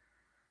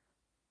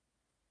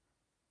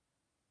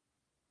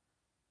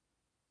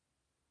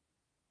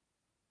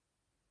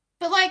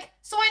 But like,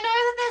 so I know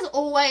that there's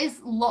always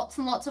lots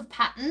and lots of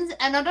patterns,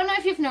 and I don't know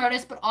if you've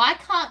noticed, but I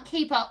can't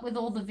keep up with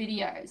all the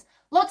videos.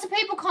 Lots of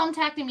people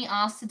contacting me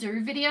asked to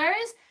do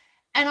videos,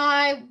 and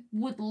I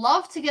would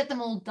love to get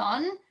them all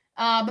done,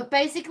 but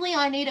basically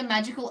I need a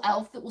magical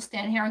elf that will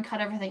stand here and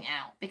cut everything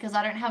out, because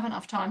I don't have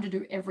enough time to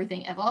do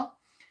everything ever.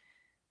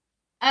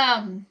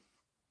 But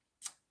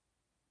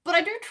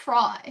I do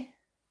try.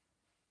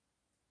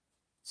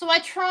 So I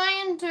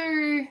try and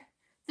do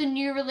the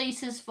new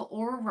releases for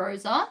Aura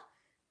Rosa.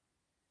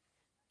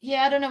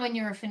 Yeah, I don't know when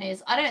Eurofin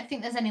is. I don't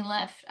think there's any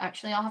left,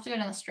 actually. I'll have to go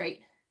down the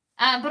street.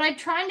 But I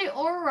try and do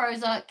Aura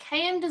Rosa,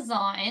 KM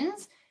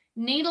Designs,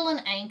 Needle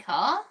and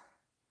Anchor.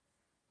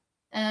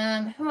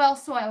 Who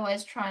else do I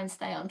always try and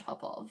stay on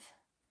top of?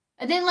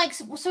 And then, like,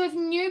 so if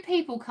new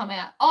people come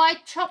out, I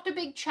chopped a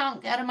big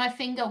chunk out of my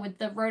finger with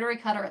the rotary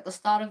cutter at the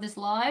start of this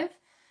live,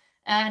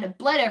 and it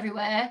bled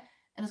everywhere,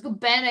 and it's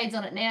got Band-Aids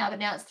on it now, but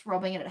now it's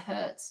throbbing and it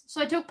hurts.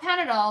 So I took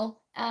Panadol,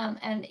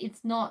 and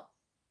it's not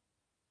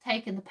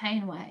taking the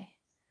pain away.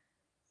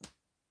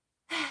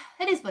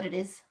 It is what it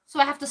is. So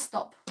I have to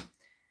stop.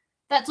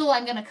 That's all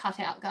I'm going to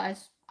cut out,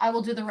 guys. I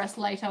will do the rest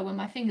later when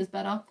my finger's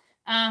better.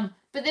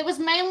 But it was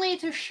mainly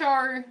to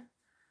show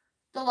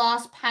the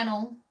last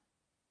panel,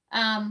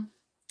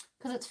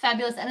 because it's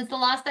fabulous, and it's the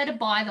last day to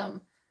buy them.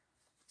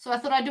 So I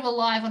thought I'd do a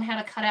live on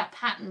how to cut out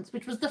patterns,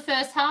 which was the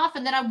first half,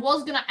 and then I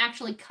was going to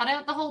actually cut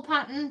out the whole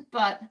pattern,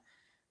 but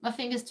my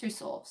finger's too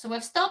sore. So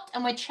we've stopped,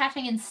 and we're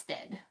chatting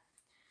instead,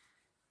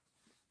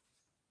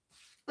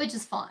 which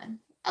is fine.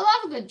 I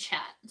love a good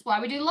chat. That's why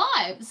we do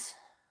lives.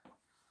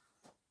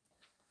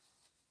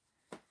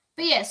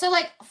 But yeah, so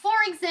like, for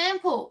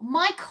example,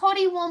 my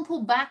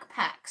Cottywomple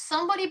backpack.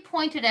 Somebody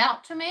pointed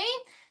out to me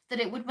that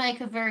it would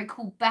make a very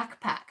cool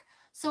backpack.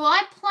 So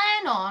I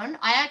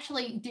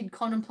actually did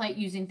contemplate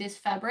using this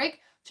fabric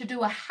to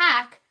do a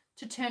hack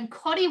to turn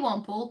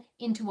Cottywomple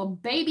into a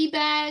baby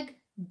bag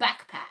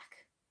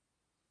backpack.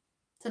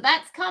 So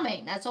that's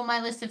coming. That's on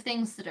my list of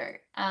things to do.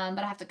 But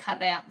I have to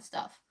cut it out and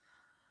stuff.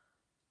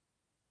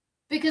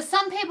 Because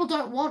some people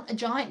don't want a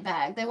giant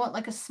bag. They want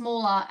like a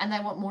smaller, and they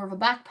want more of a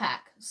backpack.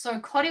 So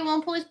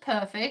Cottywomple is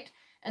perfect.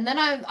 And then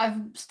I've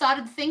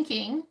started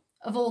thinking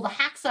of all the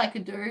hacks I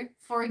could do.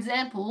 For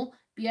example,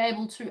 be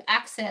able to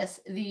access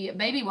the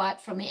baby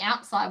wipes from the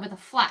outside with a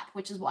flap,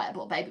 which is why I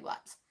bought baby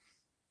wipes.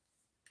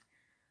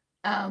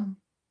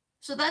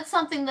 So that's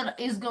something that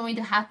is going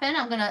to happen.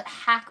 I'm going to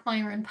hack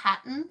my own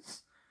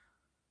patterns.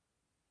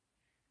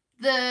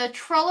 The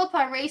trollop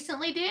I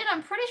recently did,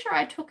 I'm pretty sure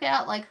I took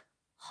out like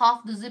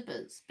half the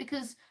zippers,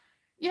 because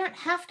you don't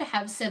have to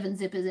have 7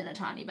 zippers in a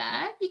tiny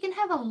bag. You can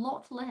have a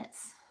lot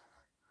less.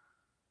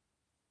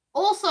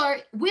 Also,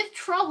 with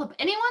Trollop,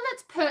 anyone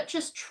that's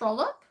purchased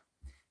Trollop,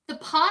 the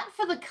part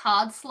for the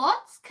card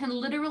slots can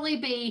literally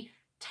be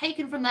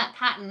taken from that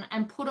pattern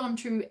and put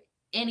onto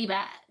any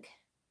bag.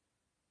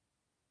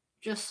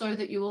 Just so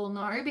that you all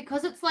know,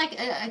 because it's like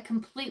a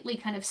completely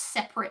kind of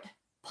separate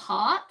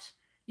part,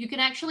 you can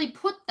actually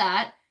put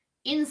that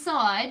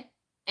inside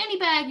any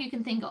bag you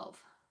can think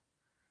of.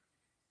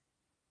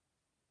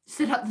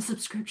 Set up the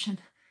subscription.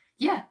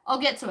 Yeah, I'll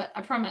get to it.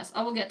 I promise.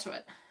 I will get to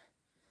it.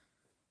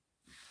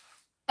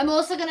 I'm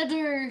also going to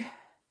do...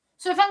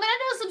 So if I'm going to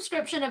do a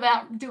subscription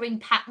about doing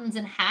patterns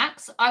and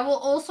hacks, I will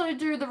also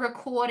do the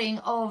recording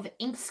of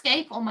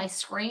Inkscape on my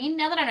screen.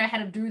 Now that I know how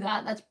to do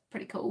that, that's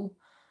pretty cool.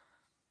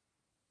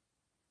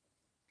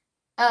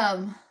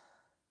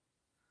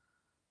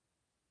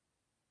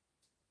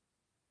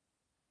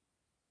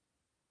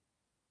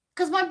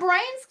 Because my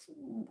brain's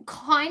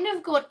kind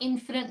of got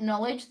infinite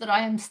knowledge that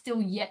I am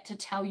still yet to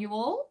tell you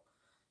all.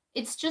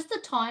 It's just a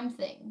time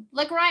thing.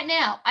 Like right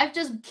now, I've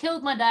just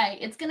killed my day.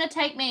 It's going to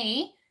take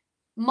me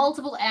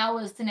multiple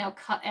hours to now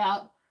cut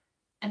out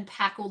and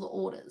pack all the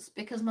orders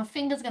because my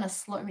finger's going to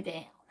slow me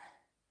down.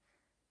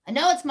 I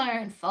know it's my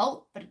own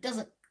fault, but it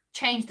doesn't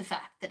change the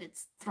fact that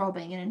it's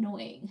throbbing and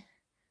annoying.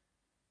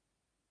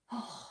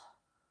 Oh.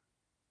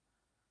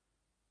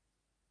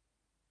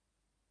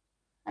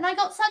 And I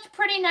got such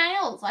pretty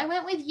nails. I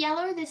went with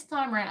yellow this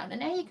time around, and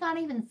now you can't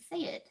even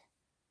see it.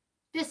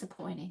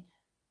 Disappointing.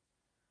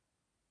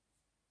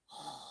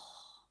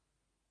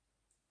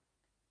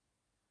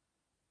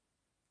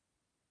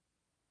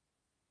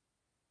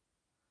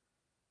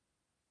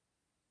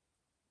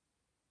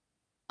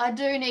 I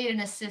do need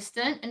an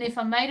assistant, and if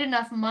I made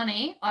enough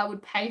money, I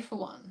would pay for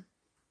one.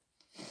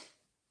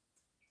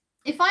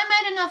 If I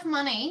made enough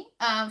money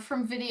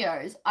from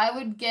videos, I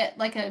would get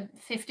like a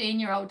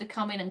 15-year-old to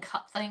come in and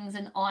cut things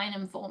and iron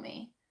them for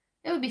me.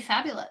 It would be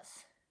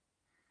fabulous.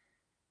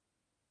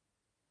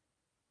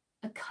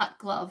 A cut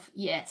glove.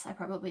 Yes, I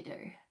probably do.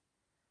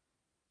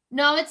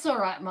 No, it's all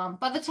right, Mum.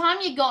 By the time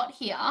you got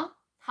here,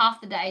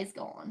 half the day is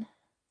gone.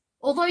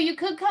 Although you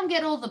could come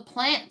get all the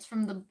plants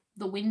from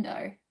the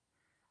window.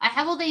 I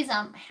have all these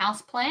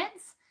house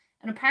plants,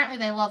 and apparently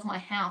they love my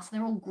house.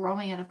 They're all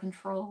growing out of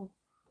control.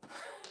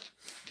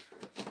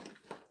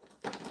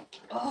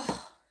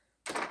 Oh,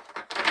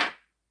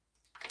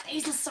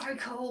 these are so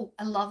cool.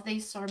 I love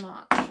these so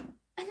much.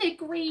 And they're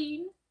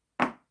green.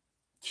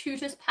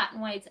 Cutest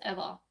pattern weights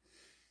ever.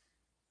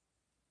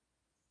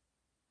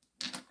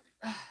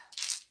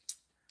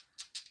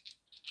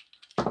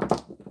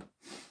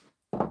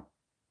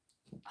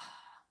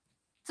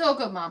 It's all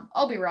good, Mum.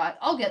 I'll be right.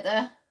 I'll get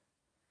there.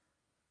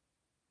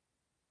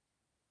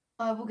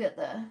 I will get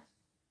there.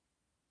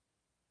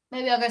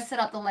 Maybe I'll go set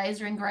up the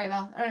laser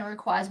engraver. It only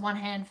requires one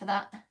hand for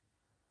that.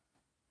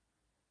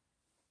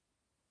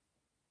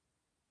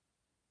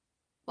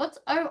 What's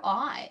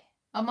OI?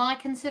 Am I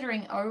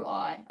considering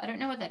OI? I don't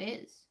know what that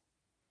is.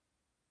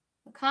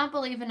 I can't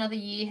believe another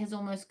year has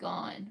almost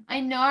gone.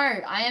 I know.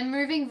 I am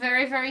moving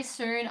very, very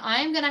soon. I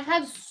am going to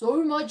have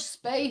so much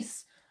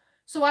space.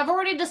 So I've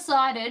already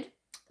decided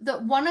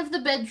that one of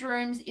the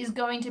bedrooms is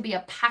going to be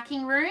a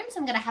packing room. So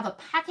I'm going to have a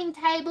packing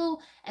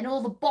table and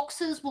all the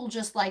boxes will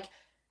just like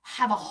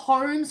have a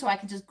home so I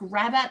can just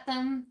grab at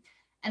them.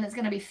 And it's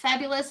going to be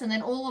fabulous. And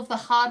then all of the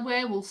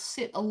hardware will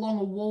sit along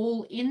a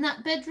wall in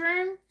that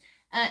bedroom.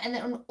 And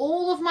then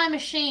all of my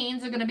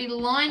machines are going to be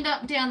lined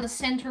up down the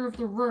center of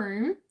the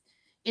room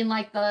in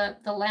like the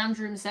lounge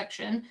room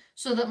section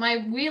so that my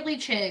wheelie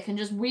chair can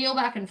just wheel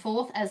back and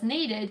forth as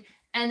needed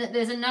and that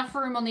there's enough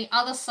room on the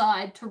other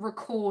side to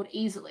record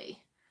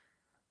easily.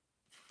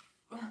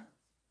 I could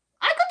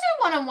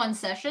do one-on-one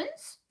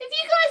sessions. If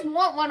you guys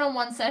want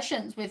one-on-one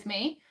sessions with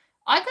me,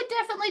 I could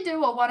definitely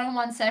do a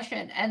one-on-one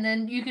session and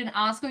then you can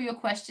ask all your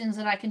questions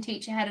and I can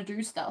teach you how to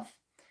do stuff.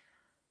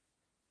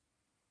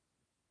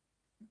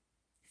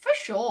 For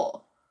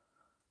sure.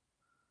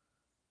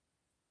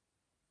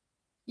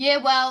 Yeah,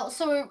 well,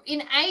 so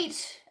in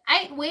eight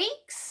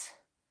weeks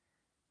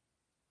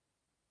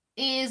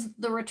is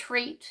the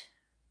retreat.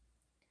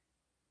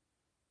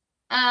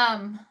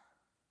 And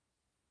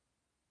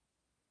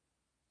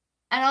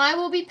I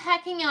will be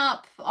packing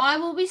up. I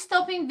will be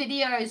stopping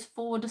videos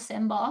for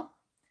December.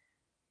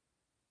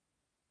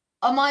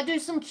 I might do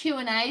some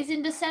Q&As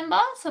in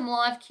December, some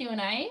live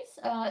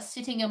Q&As,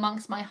 sitting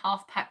amongst my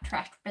half-packed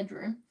trashed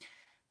bedroom,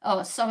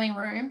 sewing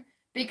room,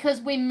 because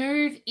we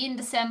move in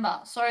December.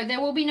 So there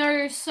will be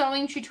no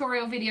sewing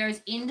tutorial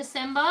videos in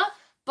December,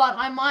 but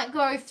I might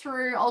go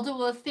through, I'll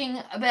do a thing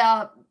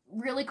about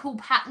really cool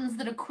patterns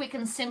that are quick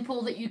and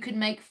simple that you could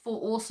make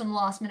for awesome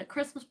last-minute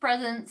Christmas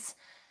presents.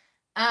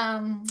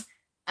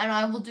 And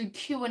I will do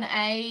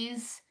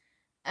Q&As.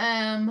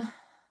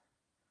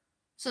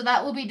 So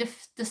that will be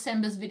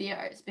December's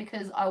videos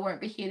because I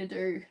won't be here to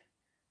do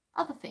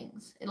other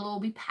things. It'll all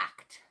be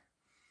packed.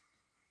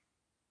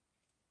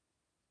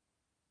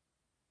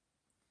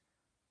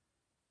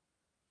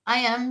 I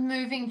am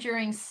moving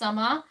during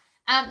summer.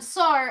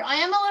 So I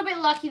am a little bit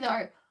lucky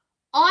though.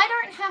 I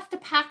don't have to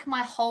pack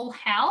my whole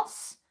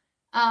house.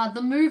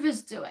 The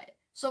movers do it.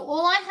 So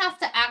all I have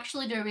to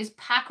actually do is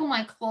pack all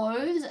my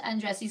clothes and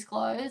Jesse's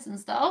clothes and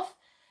stuff.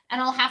 And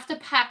I'll have to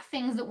pack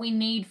things that we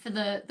need for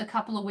the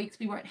couple of weeks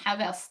we won't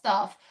have our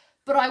stuff.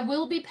 But I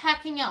will be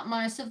packing up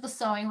most of the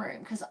sewing room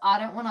because I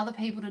don't want other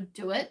people to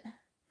do it.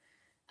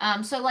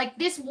 So like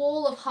this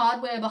wall of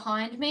hardware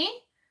behind me,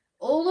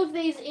 all of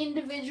these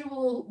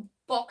individual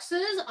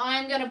boxes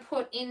I'm going to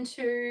put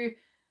into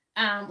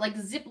like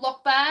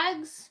Ziploc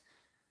bags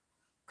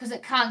because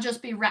it can't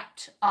just be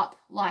wrapped up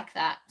like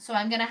that. So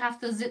I'm going to have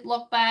to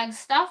Ziploc bag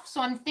stuff.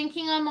 So I'm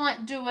thinking I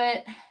might do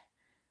it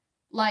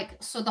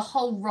like, so the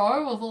whole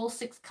row of all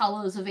 6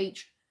 colors of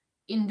each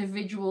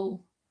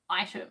individual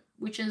item,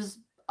 which is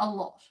a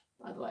lot,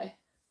 by the way.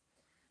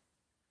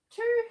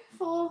 2,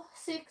 4,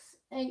 6,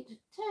 8, 10,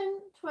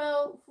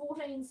 12,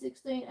 14,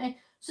 16, 18.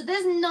 So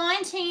there's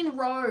 19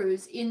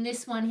 rows in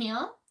this one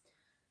here,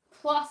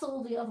 plus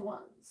all the other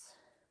ones.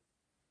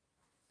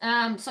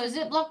 So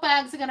Ziploc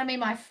bags are going to be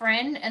my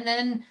friend, and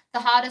then the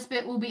hardest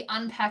bit will be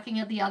unpacking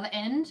at the other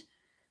end.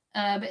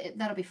 But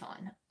that'll be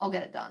fine. I'll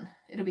get it done.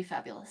 It'll be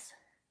fabulous.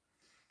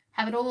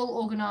 Have it all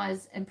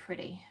organized and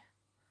pretty.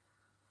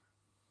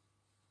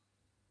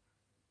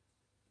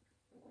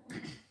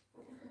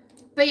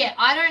 But yeah,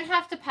 I don't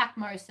have to pack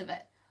most of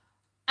it.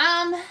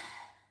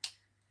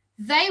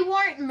 They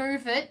won't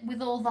move it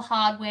with all the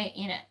hardware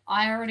in it.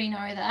 I already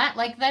know that.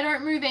 Like, they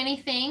don't move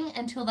anything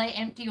until they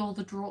empty all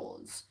the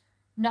drawers.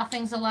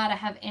 Nothing's allowed to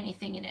have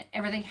anything in it.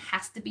 Everything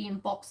has to be in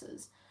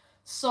boxes.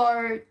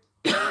 So,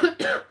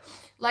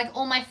 like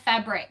all my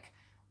fabric,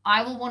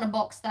 I will want to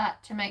box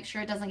that to make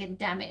sure it doesn't get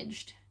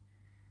damaged.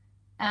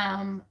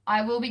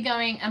 I will be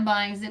going and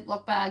buying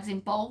Ziploc bags in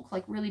bulk,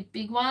 like really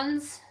big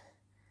ones.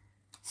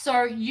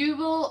 So you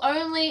will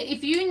only,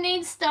 if you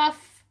need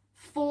stuff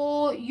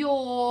for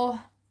your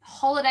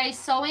holiday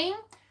sewing,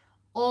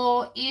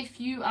 or if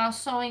you are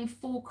sewing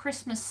for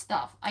Christmas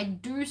stuff, I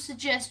do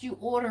suggest you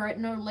order it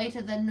no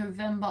later than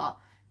November,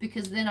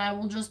 because then I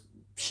will just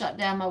shut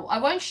down my, I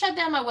won't shut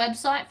down my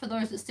website for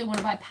those that still want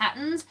to buy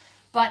patterns,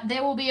 But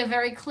there will be a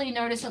very clear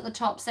notice at the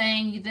top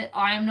saying that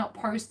I am not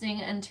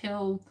posting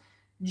until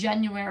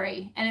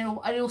January. And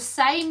it'll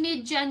say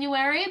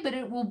mid-January, but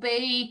it will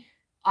be,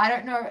 I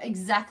don't know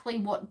exactly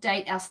what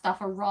date our stuff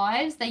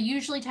arrives. They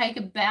usually take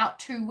about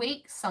 2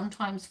 weeks,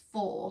 sometimes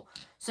 4.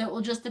 So it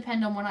will just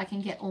depend on when I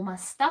can get all my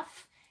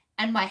stuff.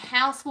 And my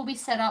house will be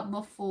set up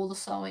before the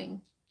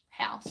sewing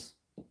house.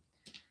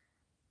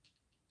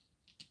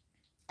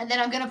 And then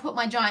I'm going to put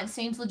my giant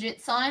Seems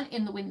Legit sign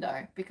in the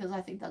window because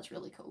I think that's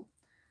really cool.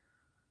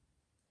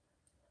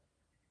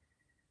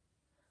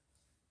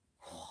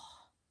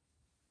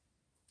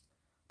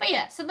 But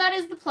yeah, so that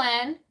is the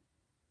plan.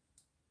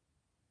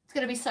 It's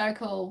going to be so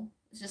cool.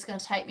 It's just going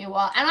to take me a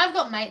while. And I've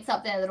got mates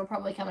up there that'll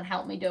probably come and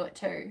help me do it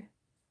too.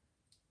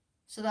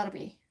 So that'll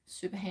be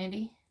super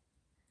handy.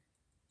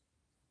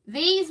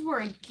 These were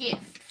a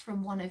gift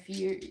from one of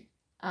you.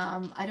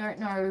 I don't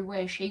know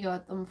where she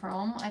got them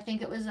from. I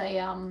think it was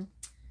a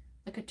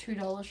like a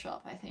 $2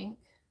 shop, I think.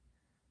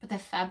 But they're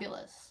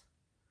fabulous.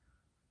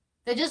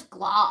 They're just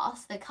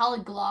glass. They're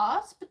colored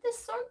glass, but they're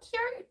so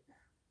cute.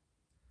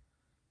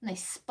 And they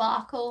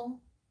sparkle.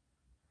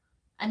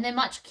 And they're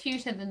much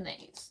cuter than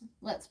these,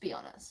 let's be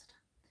honest.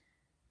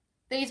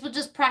 These were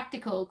just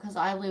practical because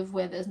I live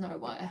where there's no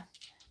wire.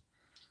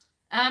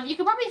 You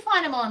can probably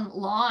find them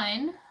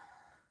online.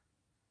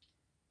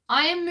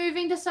 I am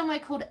moving to somewhere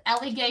called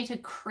Alligator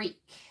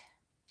Creek.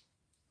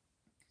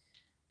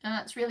 And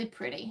that's really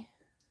pretty.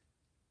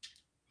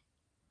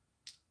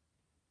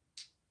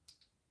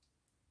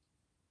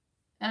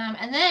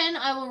 And then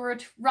I will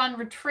run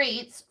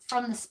retreats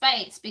from the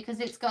space because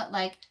it's got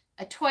like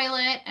a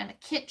toilet and a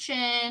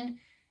kitchen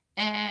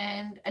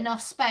and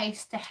enough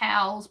space to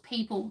house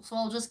people. So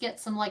I'll just get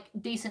some like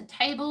decent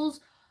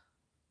tables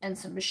and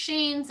some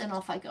machines and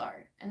off I go.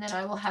 And then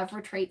I will have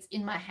retreats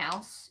in my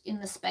house in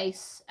the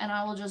space and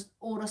I will just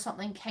order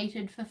something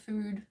catered for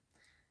food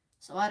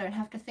so I don't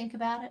have to think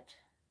about it.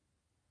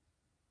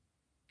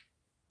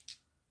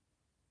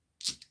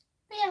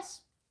 But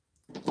yes.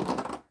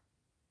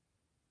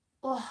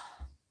 Oh.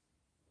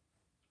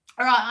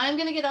 Alright, I'm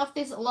going to get off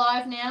this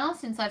live now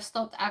since I've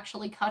stopped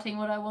actually cutting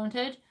what I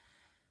wanted.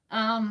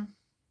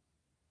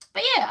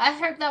 But yeah, I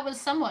hope that was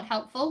somewhat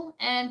helpful.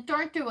 And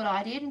don't do what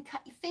I did and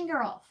cut your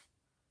finger off.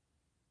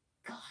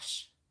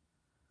 Gosh.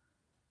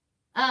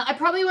 I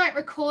probably won't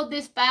record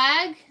this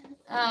bag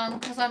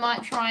because I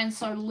might try and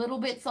sew little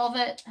bits of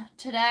it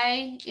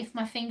today if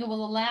my finger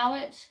will allow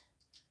it.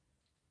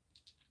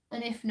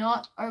 And if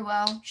not, oh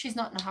well, she's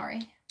not in a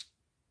hurry.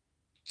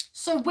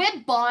 So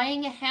we're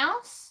buying a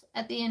house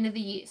at the end of the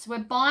year. So we're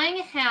buying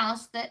a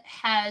house that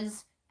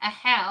has a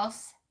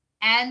house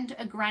and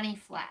a granny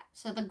flat.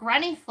 So the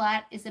granny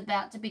flat is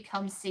about to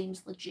become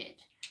Seems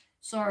Legit.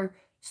 So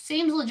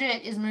Seems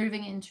Legit is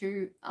moving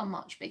into a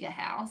much bigger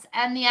house.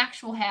 And the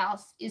actual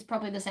house is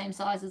probably the same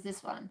size as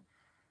this one.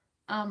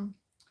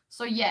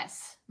 So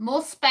yes,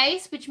 more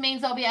space, which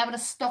means I'll be able to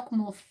stock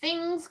more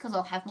things because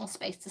I'll have more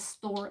space to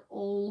store it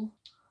all.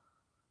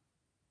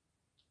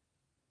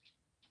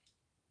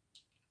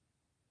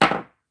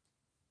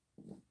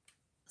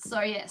 So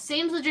yeah,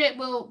 Seems Legit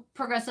will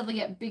progressively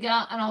get bigger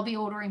and I'll be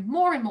ordering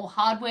more and more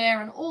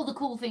hardware and all the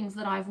cool things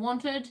that I've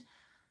wanted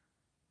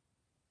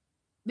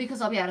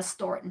because I'll be able to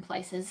store it in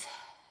places,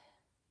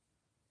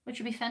 which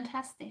would be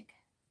fantastic.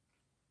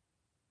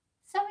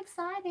 So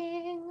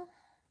exciting.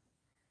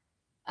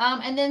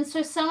 And then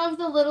so some of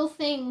the little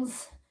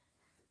things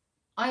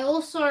I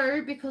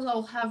also, because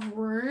I'll have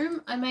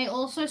room, I may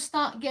also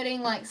start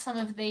getting like some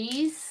of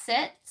these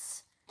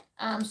sets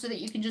so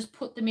that you can just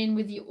put them in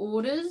with your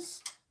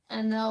orders.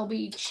 And they'll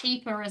be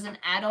cheaper as an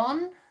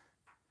add-on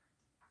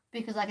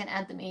because I can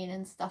add them in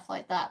and stuff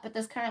like that. But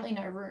there's currently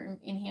no room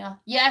in here.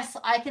 Yes,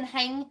 I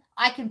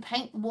can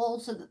paint the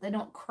walls so that they're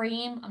not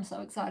cream. I'm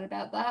so excited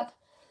about that.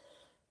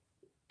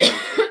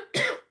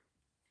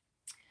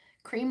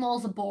 Cream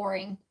walls are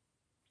boring.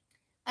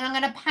 And I'm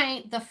going to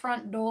paint the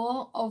front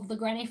door of the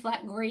granny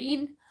flat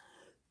green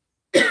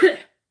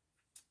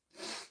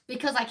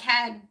because I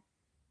can.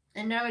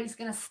 And nobody's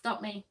going to stop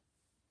me.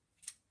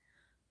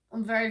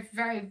 I'm very,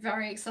 very,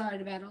 very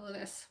excited about all of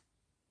this.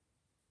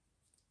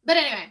 But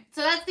anyway,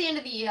 so that's the end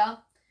of the year.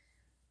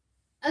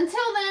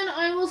 Until then,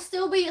 I will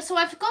still be... So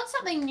I've got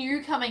something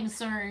new coming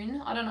soon.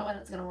 I don't know when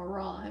it's going to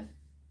arrive.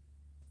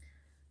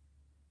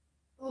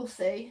 We'll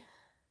see.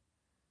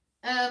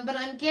 But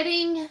I'm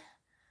getting...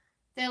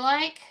 They're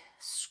like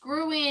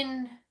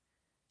screw-in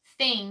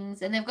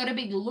things. And they've got a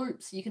big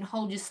loop so you can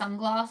hold your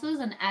sunglasses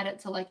and add it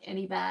to like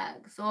any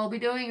bag. So I'll be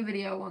doing a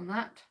video on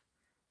that.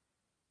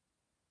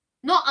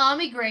 Not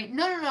army green.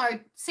 No.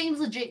 Seems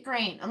Legit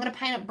green. I'm going to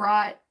paint it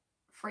bright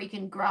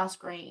freaking grass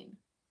green.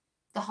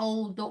 The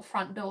whole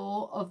front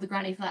door of the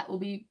granny flat will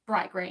be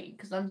bright green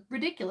because I'm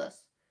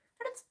ridiculous.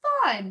 But it's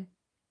fine.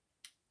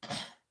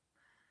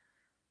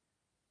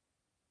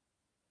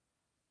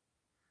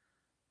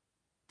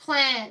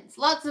 Plans.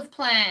 Lots of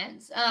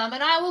plans. And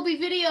I will be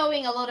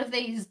videoing a lot of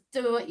these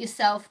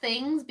do-it-yourself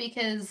things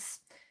because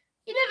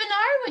you never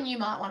know when you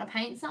might want to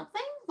paint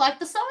something. Like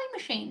the sewing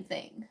machine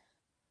thing.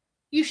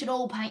 You should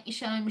all paint your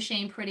sewing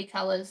machine pretty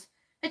colours.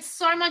 It's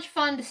so much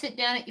fun to sit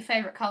down at your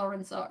favourite colour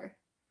and sew.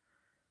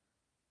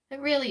 It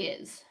really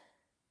is.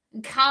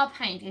 And car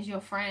paint is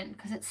your friend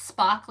because it's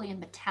sparkly and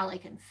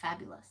metallic and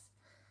fabulous.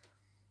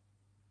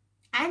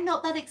 And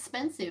not that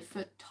expensive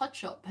for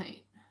Topshop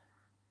paint.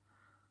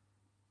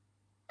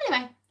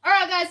 Anyway,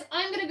 alright guys,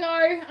 I'm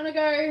gonna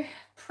go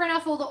print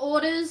off all the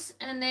orders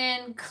and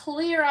then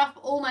clear up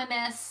all my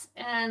mess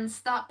and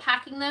start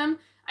packing them.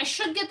 I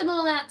should get them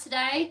all out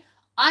today.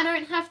 I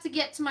don't have to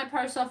get to my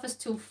post office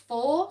till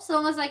 4. So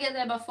long as I get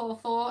there before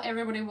 4,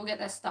 everybody will get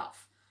their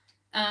stuff.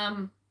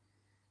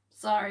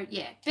 So,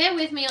 yeah, bear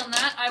with me on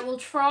that. I will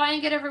try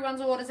and get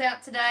everyone's orders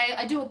out today.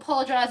 I do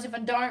apologise if I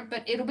don't,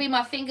 but it'll be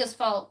my finger's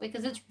fault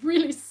because it's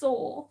really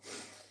sore.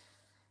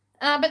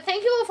 But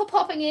thank you all for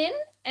popping in.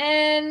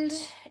 And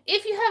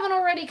if you haven't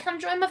already, come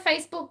join my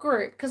Facebook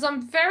group because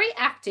I'm very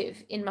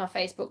active in my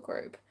Facebook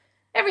group.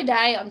 Every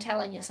day I'm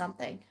telling you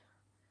something.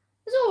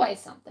 There's always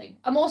something.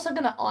 I'm also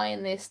going to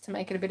iron this to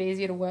make it a bit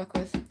easier to work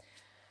with.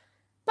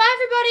 Bye,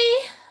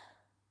 everybody.